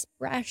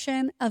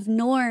expression of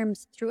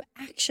norms through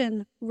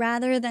action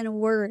rather than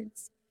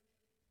words.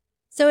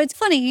 So it's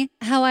funny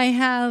how I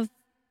have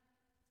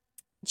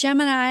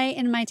Gemini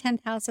in my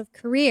 10th house of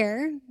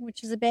career,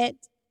 which is a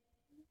bit,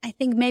 I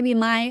think maybe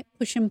my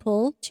push and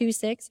pull,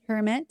 2-6,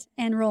 hermit,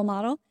 and role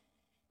model.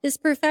 This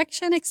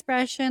perfection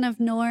expression of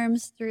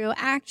norms through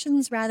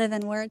actions rather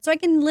than words. So I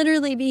can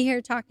literally be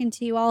here talking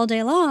to you all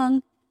day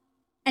long,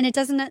 and it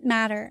doesn't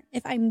matter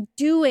if I'm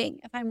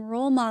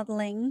role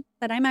modeling,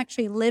 that I'm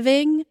actually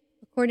living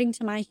according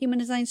to my human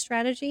design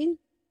strategy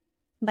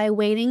by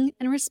waiting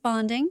and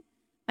responding,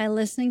 by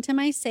listening to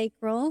my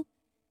sacral,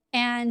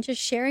 and just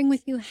sharing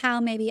with you how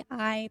maybe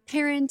I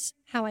parent,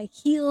 how I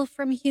heal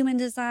from human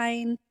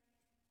design.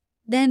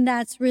 Then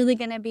that's really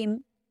going to be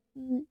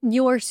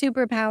your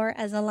superpower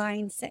as a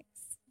line 6,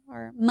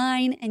 or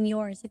mine and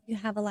yours if you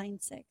have a line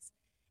 6.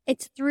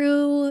 It's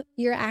through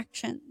your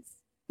actions.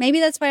 Maybe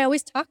that's why I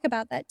always talk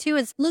about that too,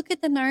 is look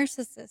at the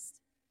narcissist.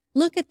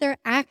 Look at their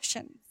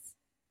actions,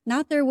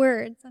 not their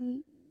words.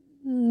 And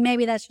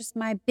maybe that's just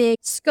my big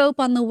scope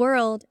on the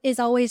world, is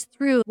always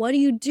through what are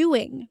you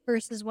doing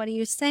versus what are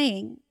you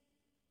saying.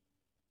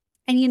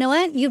 And you know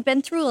what? You've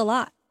been through a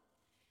lot.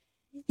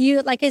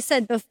 You, like I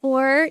said,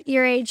 before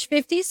you're age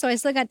 50, so I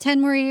still got 10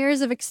 more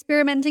years of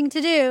experimenting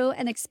to do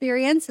and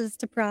experiences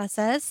to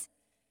process.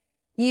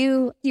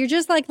 You're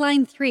just like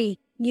line 3.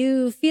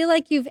 You feel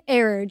like you've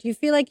erred. You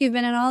feel like you've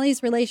been in all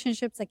these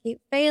relationships that keep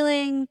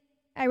failing.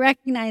 I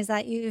recognize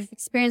that you've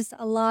experienced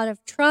a lot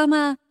of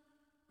trauma,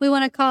 we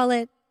want to call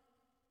it.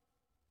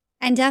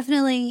 And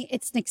definitely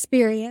it's an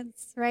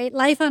experience, right?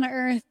 Life on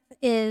earth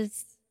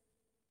is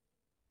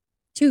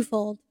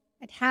twofold.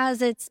 It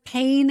has its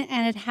pain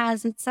and it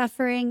has its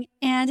suffering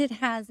and it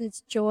has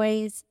its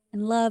joys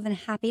and love and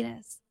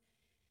happiness.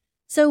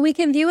 So we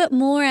can view it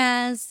more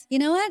as, you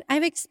know what?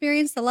 I've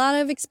experienced a lot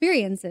of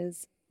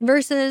experiences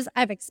versus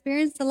I've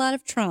experienced a lot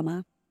of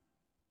trauma.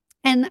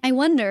 And I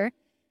wonder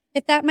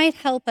if that might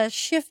help us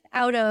shift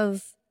out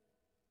of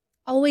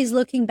always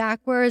looking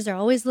backwards or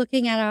always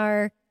looking at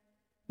our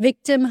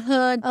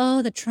victimhood.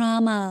 Oh, the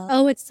trauma.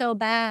 Oh, it's so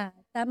bad.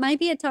 That might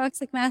be a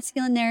toxic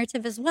masculine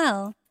narrative as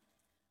well.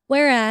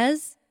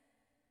 Whereas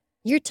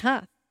you're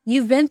tough.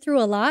 You've been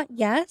through a lot,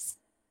 yes.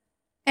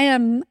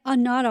 And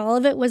not all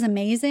of it was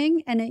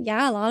amazing. And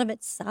a lot of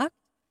it sucked.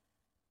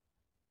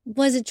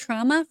 Was it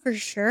trauma? For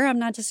sure. I'm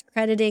not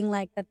discrediting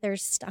like that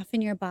there's stuff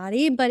in your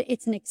body, but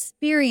it's an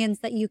experience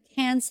that you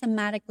can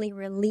somatically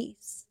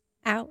release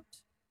out.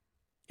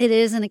 It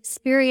is an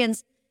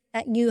experience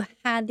that you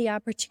had the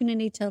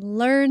opportunity to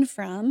learn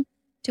from,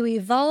 to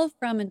evolve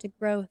from, and to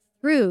grow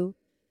through,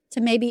 to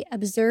maybe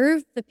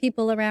observe the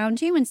people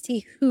around you and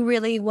see who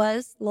really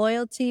was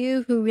loyal to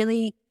you, who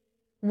really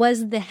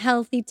was the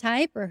healthy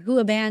type, or who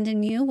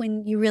abandoned you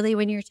when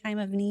your time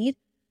of need.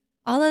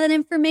 All of that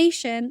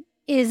information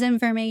is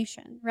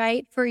information,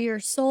 right? For your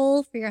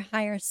soul, for your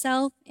higher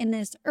self in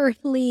this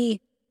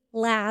earthly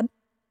lab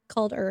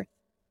called Earth.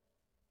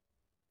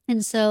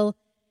 And so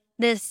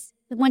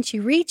once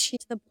you reach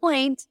to the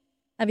point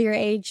of your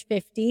age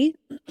 50,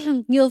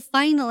 you'll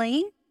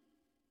finally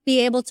be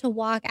able to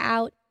walk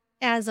out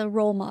as a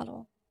role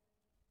model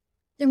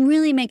and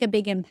really make a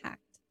big impact.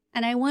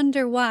 And I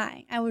wonder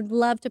why. I would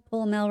love to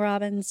pull Mel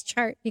Robbins'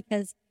 chart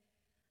because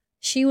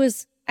she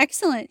was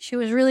excellent. She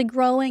was really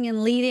growing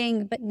and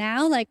leading. But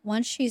now, like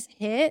once she's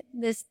hit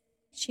this,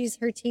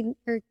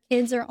 her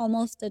kids are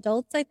almost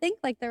adults, I think,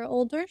 like they're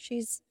older.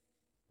 She's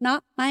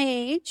not my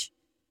age.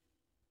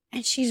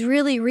 And she's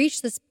really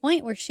reached this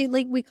point where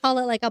we call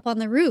it like up on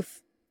the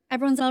roof.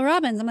 Everyone's Mel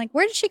Robbins. I'm like,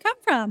 where did she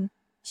come from?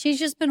 She's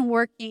just been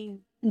working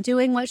and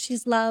doing what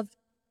she's loved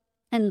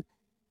and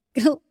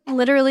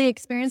literally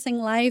experiencing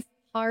life,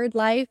 hard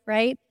life,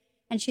 right?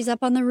 And she's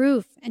up on the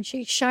roof and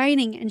she's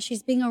shining and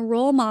she's being a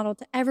role model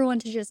to everyone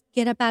to just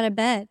get up out of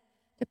bed,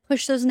 to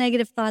push those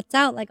negative thoughts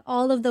out, like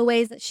all of the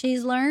ways that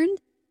she's learned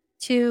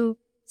to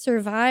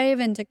survive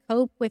and to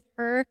cope with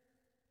her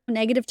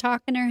negative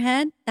talk in her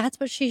head. That's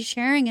what she's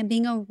sharing and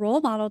being a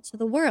role model to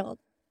the world.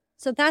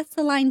 So that's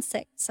the line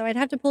 6. So I'd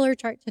have to pull her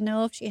chart to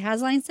know if she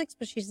has line 6,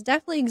 but she's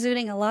definitely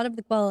exuding a lot of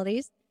the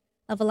qualities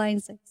of a line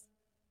 6.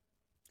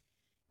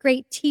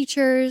 Great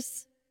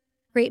teachers,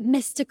 great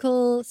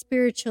mystical,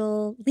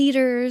 spiritual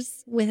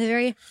leaders with a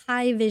very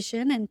high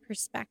vision and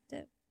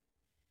perspective.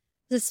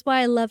 This is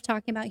why I love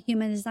talking about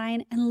human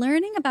design and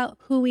learning about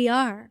who we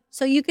are.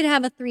 So you could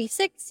have a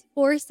 3-6,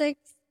 4-6,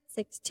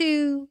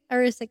 6-2,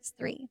 or a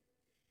 6-3.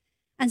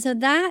 And so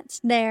that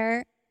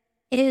there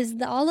is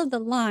all of the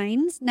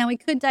lines. Now we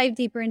could dive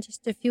deeper into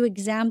just a few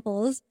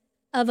examples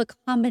of a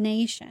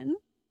combination.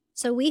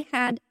 So we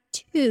had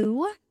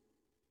 2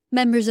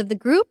 members of the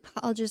group.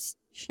 I'll just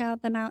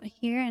shout them out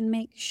here and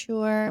make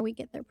sure we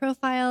get their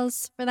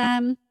profiles for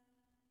them.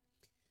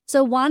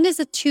 So Wanda's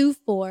a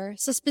 2-4.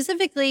 So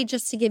specifically,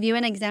 just to give you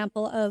an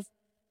example of,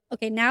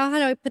 okay, now how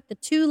do I put the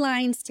 2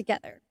 lines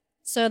together?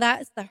 So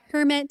that's the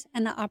hermit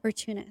and the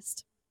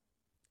opportunist.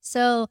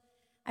 So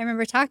I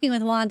remember talking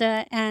with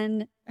Wanda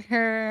and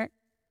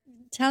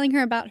telling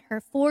her about her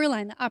 4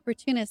 line, the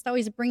opportunist,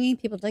 always bringing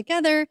people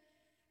together.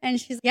 And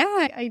she's,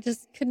 I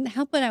just couldn't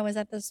help it. I was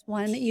at this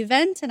one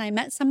event and I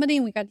met somebody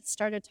and we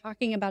started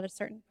talking about a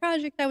certain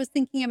project I was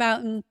thinking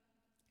about. And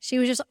she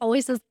was just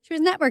she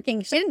was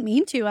networking. She didn't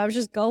mean to. I was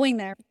just going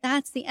there.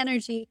 That's the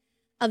energy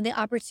of the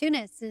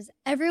opportunist, is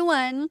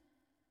everyone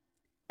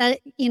that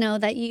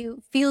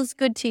you feels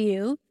good to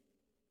you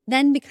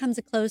then becomes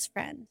a close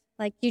friend.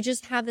 Like you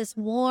just have this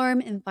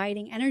warm,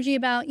 inviting energy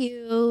about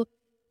you.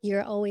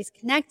 You're always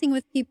connecting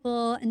with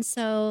people. And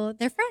so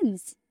they're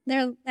friends.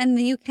 And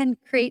you can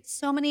create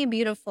so many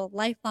beautiful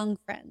lifelong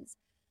friends.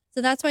 So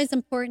that's why it's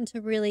important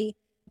to really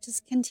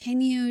just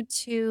continue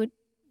to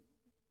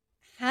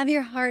have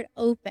your heart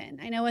open.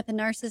 I know with a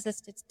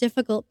narcissist, it's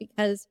difficult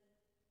because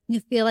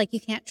you feel like you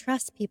can't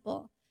trust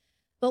people.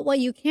 But what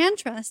you can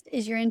trust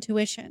is your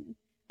intuition.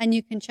 And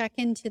you can check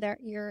into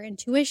your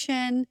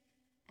intuition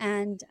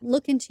and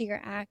look into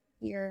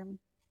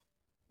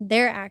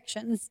their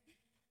actions.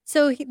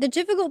 So the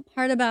difficult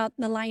part about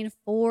the line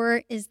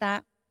 4 is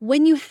that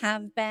when you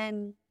have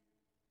been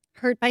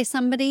hurt by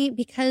somebody,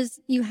 because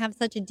you have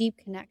such a deep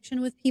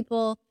connection with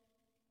people,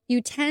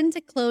 you tend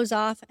to close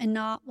off and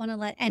not want to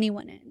let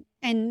anyone in.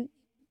 And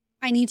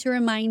I need to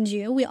remind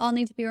you, we all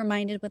need to be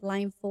reminded with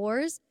line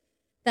 4s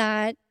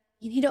that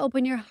you need to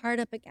open your heart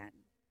up again.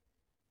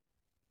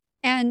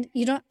 And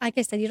you don't, like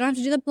I said, you don't have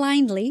to do that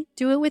blindly.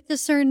 Do it with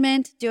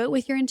discernment, do it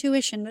with your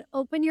intuition, but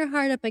open your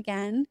heart up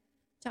again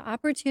to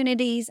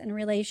opportunities and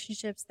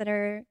relationships that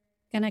are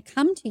going to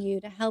come to you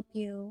to help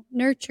you,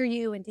 nurture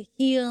you, and to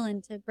heal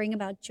and to bring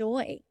about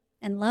joy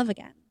and love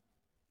again.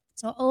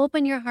 So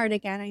open your heart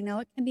again. I know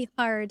it can be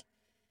hard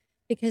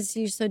because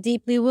you're so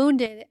deeply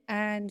wounded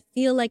and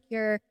feel like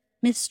you're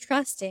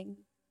mistrusting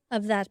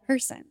of that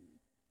person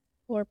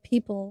or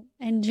people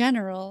in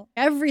general.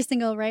 Every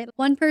single, right?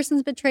 One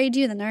person's betrayed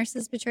you, the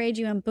narcissist betrayed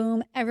you, and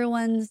boom,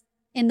 everyone's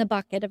in the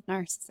bucket of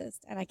narcissist.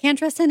 And I can't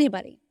trust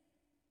anybody.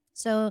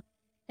 So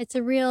it's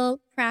a real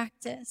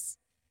practice,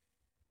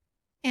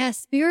 a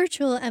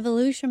spiritual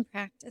evolution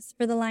practice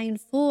for the line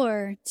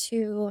 4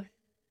 to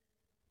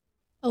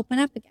open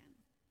up again.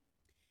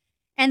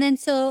 And then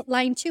so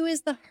line 2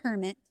 is the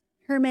hermit.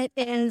 Hermit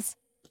is,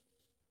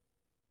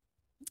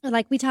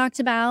 like we talked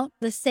about,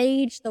 the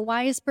sage, the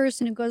wise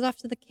person who goes off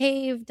to the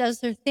cave, does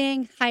their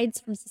thing,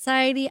 hides from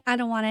society. I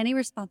don't want any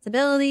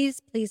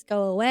responsibilities. Please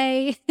go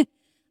away.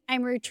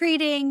 I'm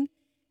retreating.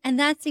 And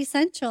that's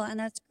essential and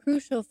that's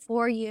crucial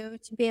for you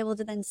to be able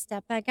to then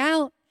step back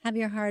out, have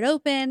your heart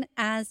open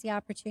as the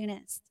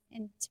opportunist,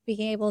 and to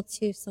be able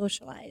to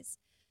socialize.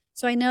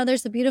 So I know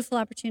there's a beautiful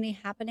opportunity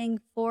happening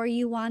for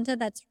you, Wanda.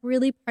 That's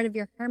really part of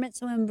your hermit.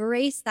 So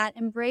embrace that.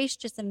 Embrace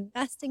just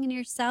investing in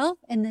yourself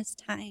in this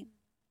time.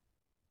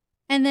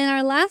 And then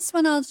our last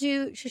one I'll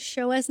do to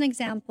show as an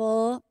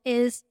example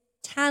is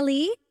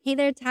Tally. Hey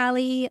there,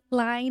 Tally.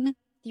 Line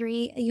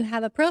 3. You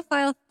have a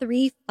profile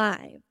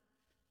 3-5.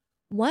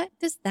 What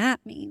does that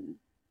mean?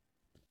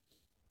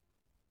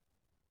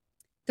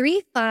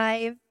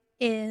 3-5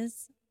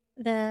 is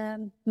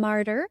the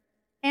martyr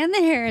and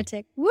the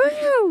heretic.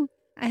 Woo!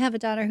 I have a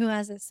daughter who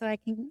has this, so I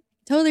can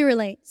totally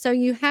relate. So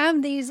you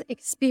have these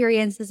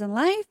experiences in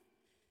life.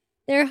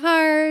 They're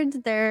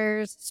hard.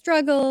 There's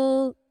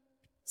struggle.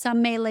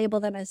 Some may label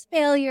them as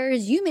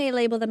failures. You may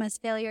label them as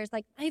failures.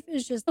 Like, life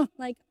is just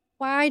like,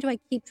 why do I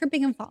keep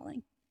tripping and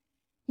falling?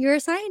 You're a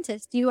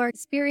scientist. You are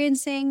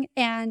experiencing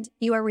and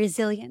you are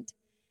resilient.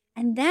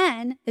 And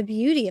then the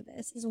beauty of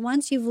this is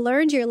once you've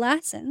learned your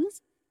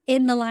lessons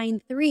in the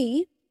line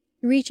 3,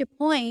 you reach a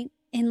point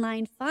in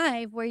line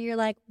 5 where you're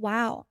like,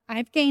 wow,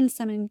 I've gained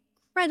some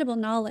incredible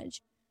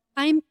knowledge.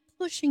 I'm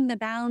pushing the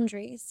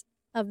boundaries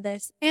of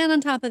this. And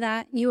on top of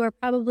that, you are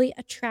probably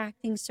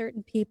attracting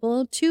certain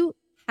people to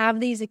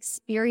have these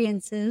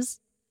experiences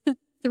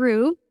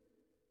through,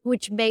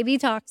 which may be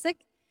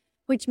toxic,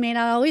 which may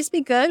not always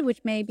be good,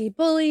 which may be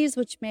bullies,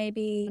 which may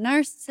be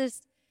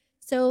narcissists.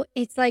 So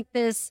it's like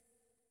this,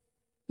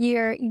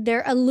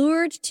 they're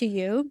allured to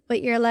you,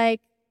 but you're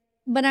like,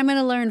 but I'm going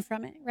to learn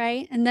from it,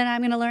 right? And then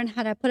I'm going to learn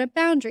how to put up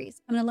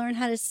boundaries. I'm going to learn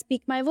how to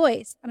speak my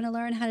voice. I'm going to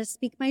learn how to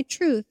speak my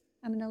truth.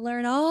 I'm going to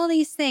learn all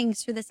these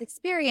things through this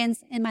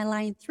experience in my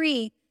line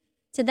 3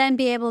 to then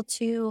be able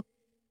to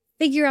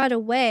figure out a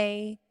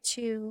way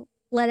to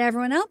let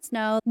everyone else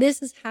know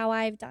this is how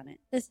I've done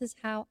it. This is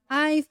how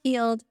I've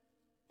healed.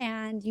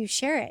 And you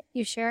share it.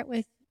 You share it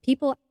with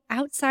people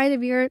outside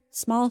of your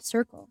small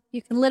circle.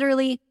 You can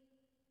literally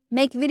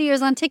make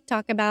videos on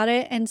TikTok about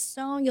it. And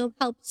so you'll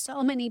help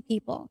so many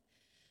people.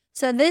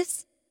 So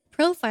this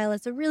profile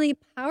is a really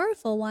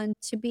powerful one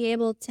to be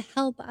able to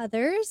help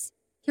others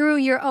through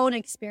your own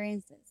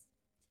experiences.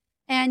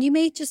 And you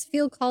may just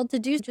feel called to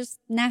do just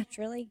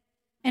naturally.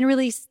 And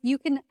really, you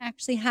can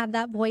actually have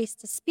that voice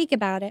to speak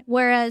about it.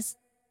 Whereas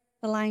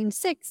the line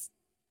 6,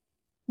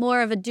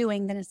 more of a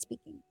doing than a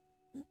speaking.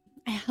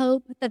 I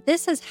hope that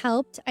this has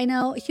helped. I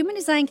know human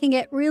design can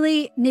get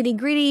really nitty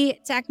gritty,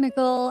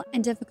 technical,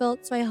 and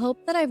difficult. So I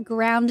hope that I've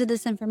grounded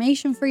this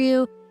information for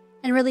you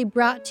and really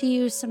brought to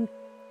you some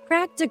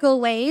practical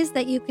ways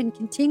that you can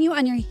continue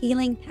on your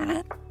healing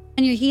path.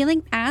 On your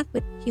healing path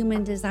with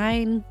human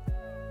design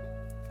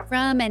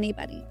from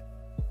anybody.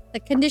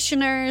 The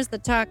conditioners, the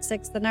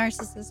toxics, the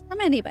narcissists,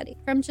 from anybody,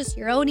 from just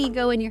your own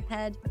ego in your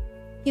head.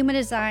 Human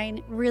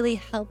design really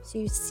helps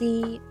you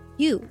see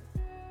you,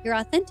 your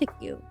authentic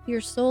you,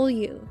 your soul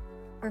you,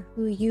 for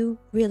who you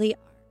really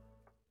are.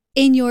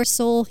 In your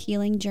soul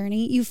healing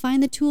journey, you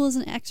find the tools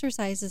and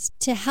exercises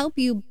to help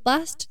you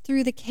bust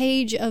through the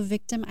cage of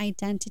victim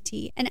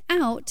identity and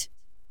out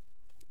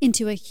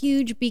into a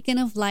huge beacon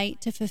of light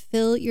to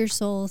fulfill your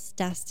soul's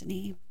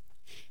destiny.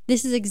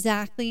 This is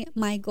exactly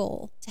my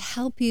goal, to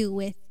help you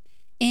with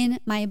in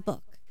my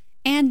book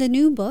and the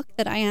new book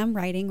that I am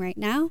writing right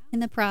now in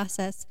the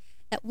process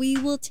that we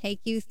will take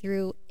you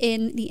through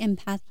in the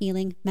Empath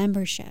Healing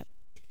membership.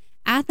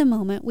 At the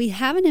moment, we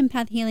have an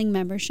Empath Healing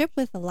membership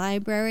with a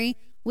library,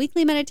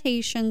 weekly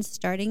meditations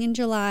starting in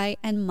July,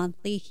 and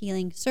monthly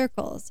healing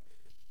circles.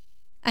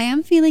 I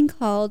am feeling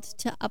called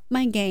to up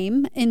my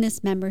game in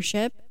this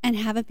membership and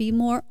have it be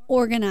more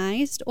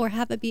organized, or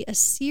have it be a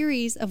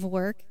series of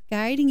work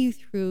guiding you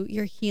through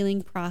your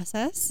healing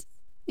process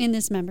in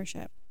this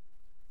membership.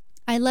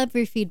 I love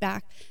your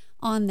feedback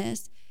on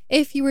this.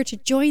 If you were to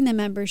join the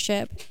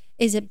membership,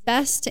 is it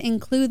best to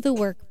include the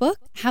workbook,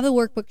 have the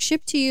workbook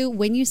shipped to you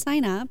when you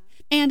sign up?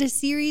 and a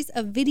series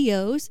of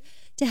videos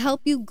to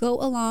help you go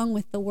along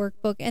with the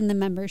workbook and the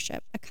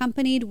membership,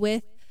 accompanied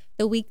with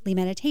the weekly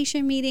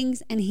meditation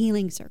meetings and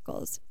healing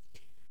circles.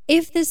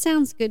 If this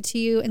sounds good to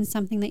you and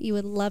something that you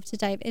would love to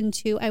dive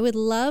into, I would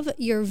love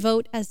your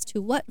vote as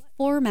to what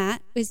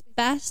format is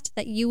best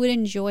that you would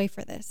enjoy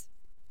for this.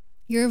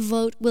 Your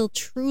vote will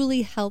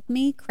truly help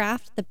me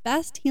craft the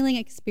best healing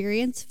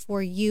experience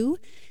for you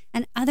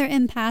and other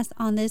empaths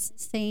on this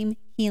same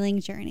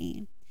healing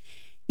journey.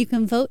 You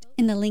can vote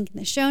in the link in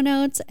the show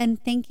notes,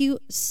 and thank you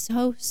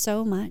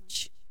so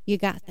much. You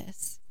got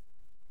this.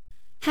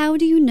 How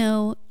do you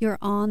know you're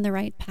on the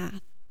right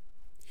path?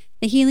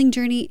 The healing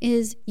journey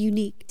is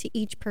unique to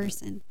each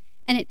person,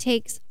 and it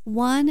takes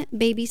one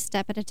baby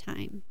step at a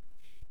time.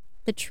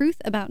 The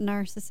truth about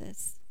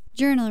narcissists,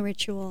 journal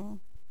ritual,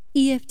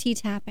 EFT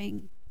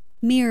tapping,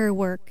 mirror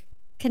work,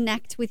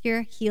 connect with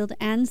your healed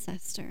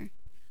ancestor,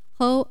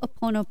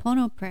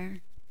 Ho'oponopono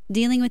prayer,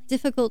 dealing with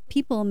difficult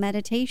people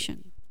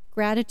meditation,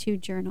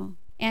 gratitude journal,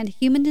 and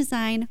human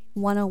design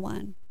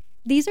 101.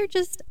 These are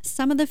just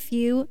some of the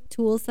few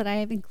tools that I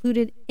have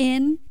included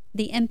in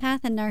the Empath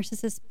and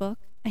Narcissist book,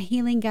 a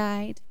healing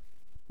guide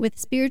with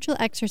spiritual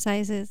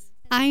exercises.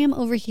 I am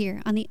over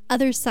here on the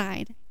other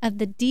side of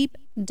the deep,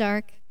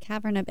 dark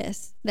cavern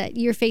abyss that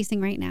you're facing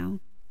right now,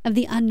 of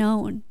the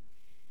unknown.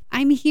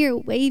 I'm here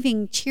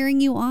waving,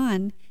 cheering you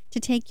on to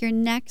take your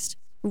next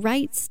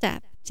right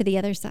step to the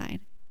other side.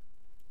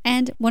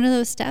 And one of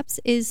those steps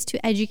is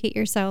to educate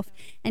yourself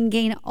and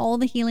gain all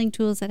the healing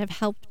tools that have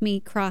helped me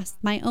cross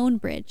my own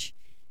bridge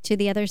to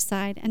the other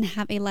side and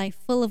have a life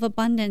full of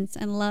abundance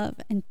and love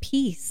and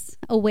peace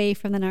away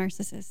from the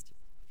narcissist.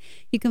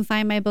 You can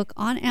find my book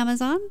on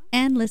Amazon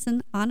and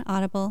listen on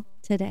Audible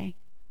today.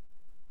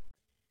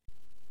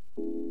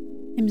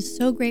 I'm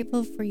so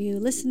grateful for you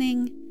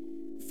listening,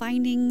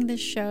 finding the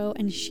show,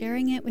 and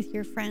sharing it with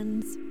your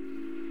friends.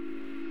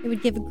 It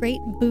would give a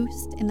great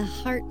boost in the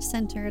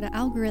heart-centered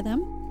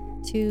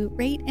algorithm to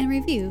rate and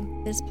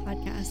review this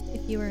podcast.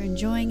 If you are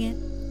enjoying it,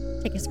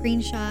 take a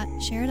screenshot,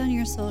 share it on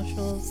your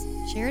socials,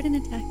 share it in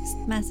a text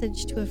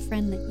message to a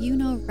friend that you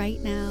know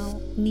right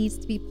now needs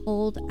to be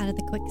pulled out of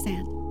the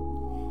quicksand.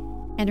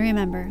 And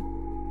remember,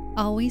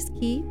 always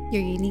keep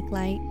your unique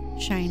light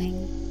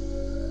shining.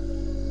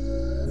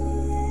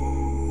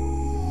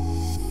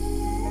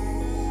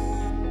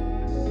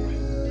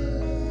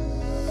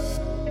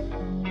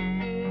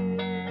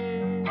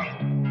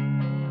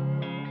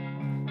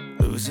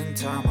 Losing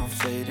time, I'm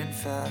fading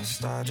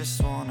fast. I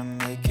just wanna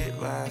make it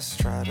last.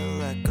 Try to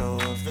let go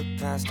of the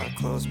past. I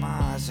close my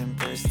eyes,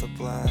 embrace the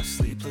blast.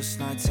 Sleepless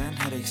nights and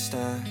headaches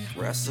stack.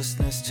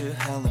 Restlessness to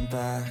hell and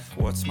back.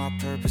 What's my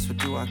purpose? What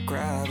do I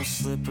grab? A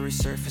slippery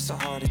surface, a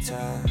heart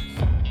attack.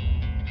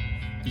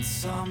 And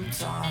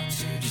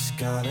sometimes you just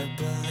gotta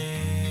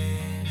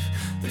believe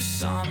there's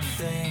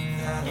something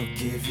that'll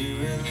give you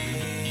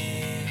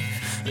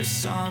relief. There's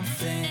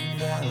something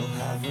that'll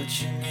have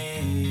what you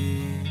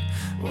need.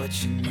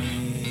 What you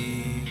need.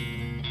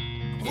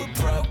 We're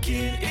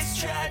broken, it's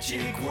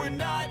tragic. We're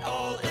not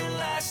all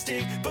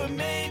elastic, but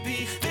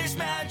maybe there's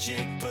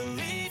magic.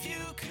 Believe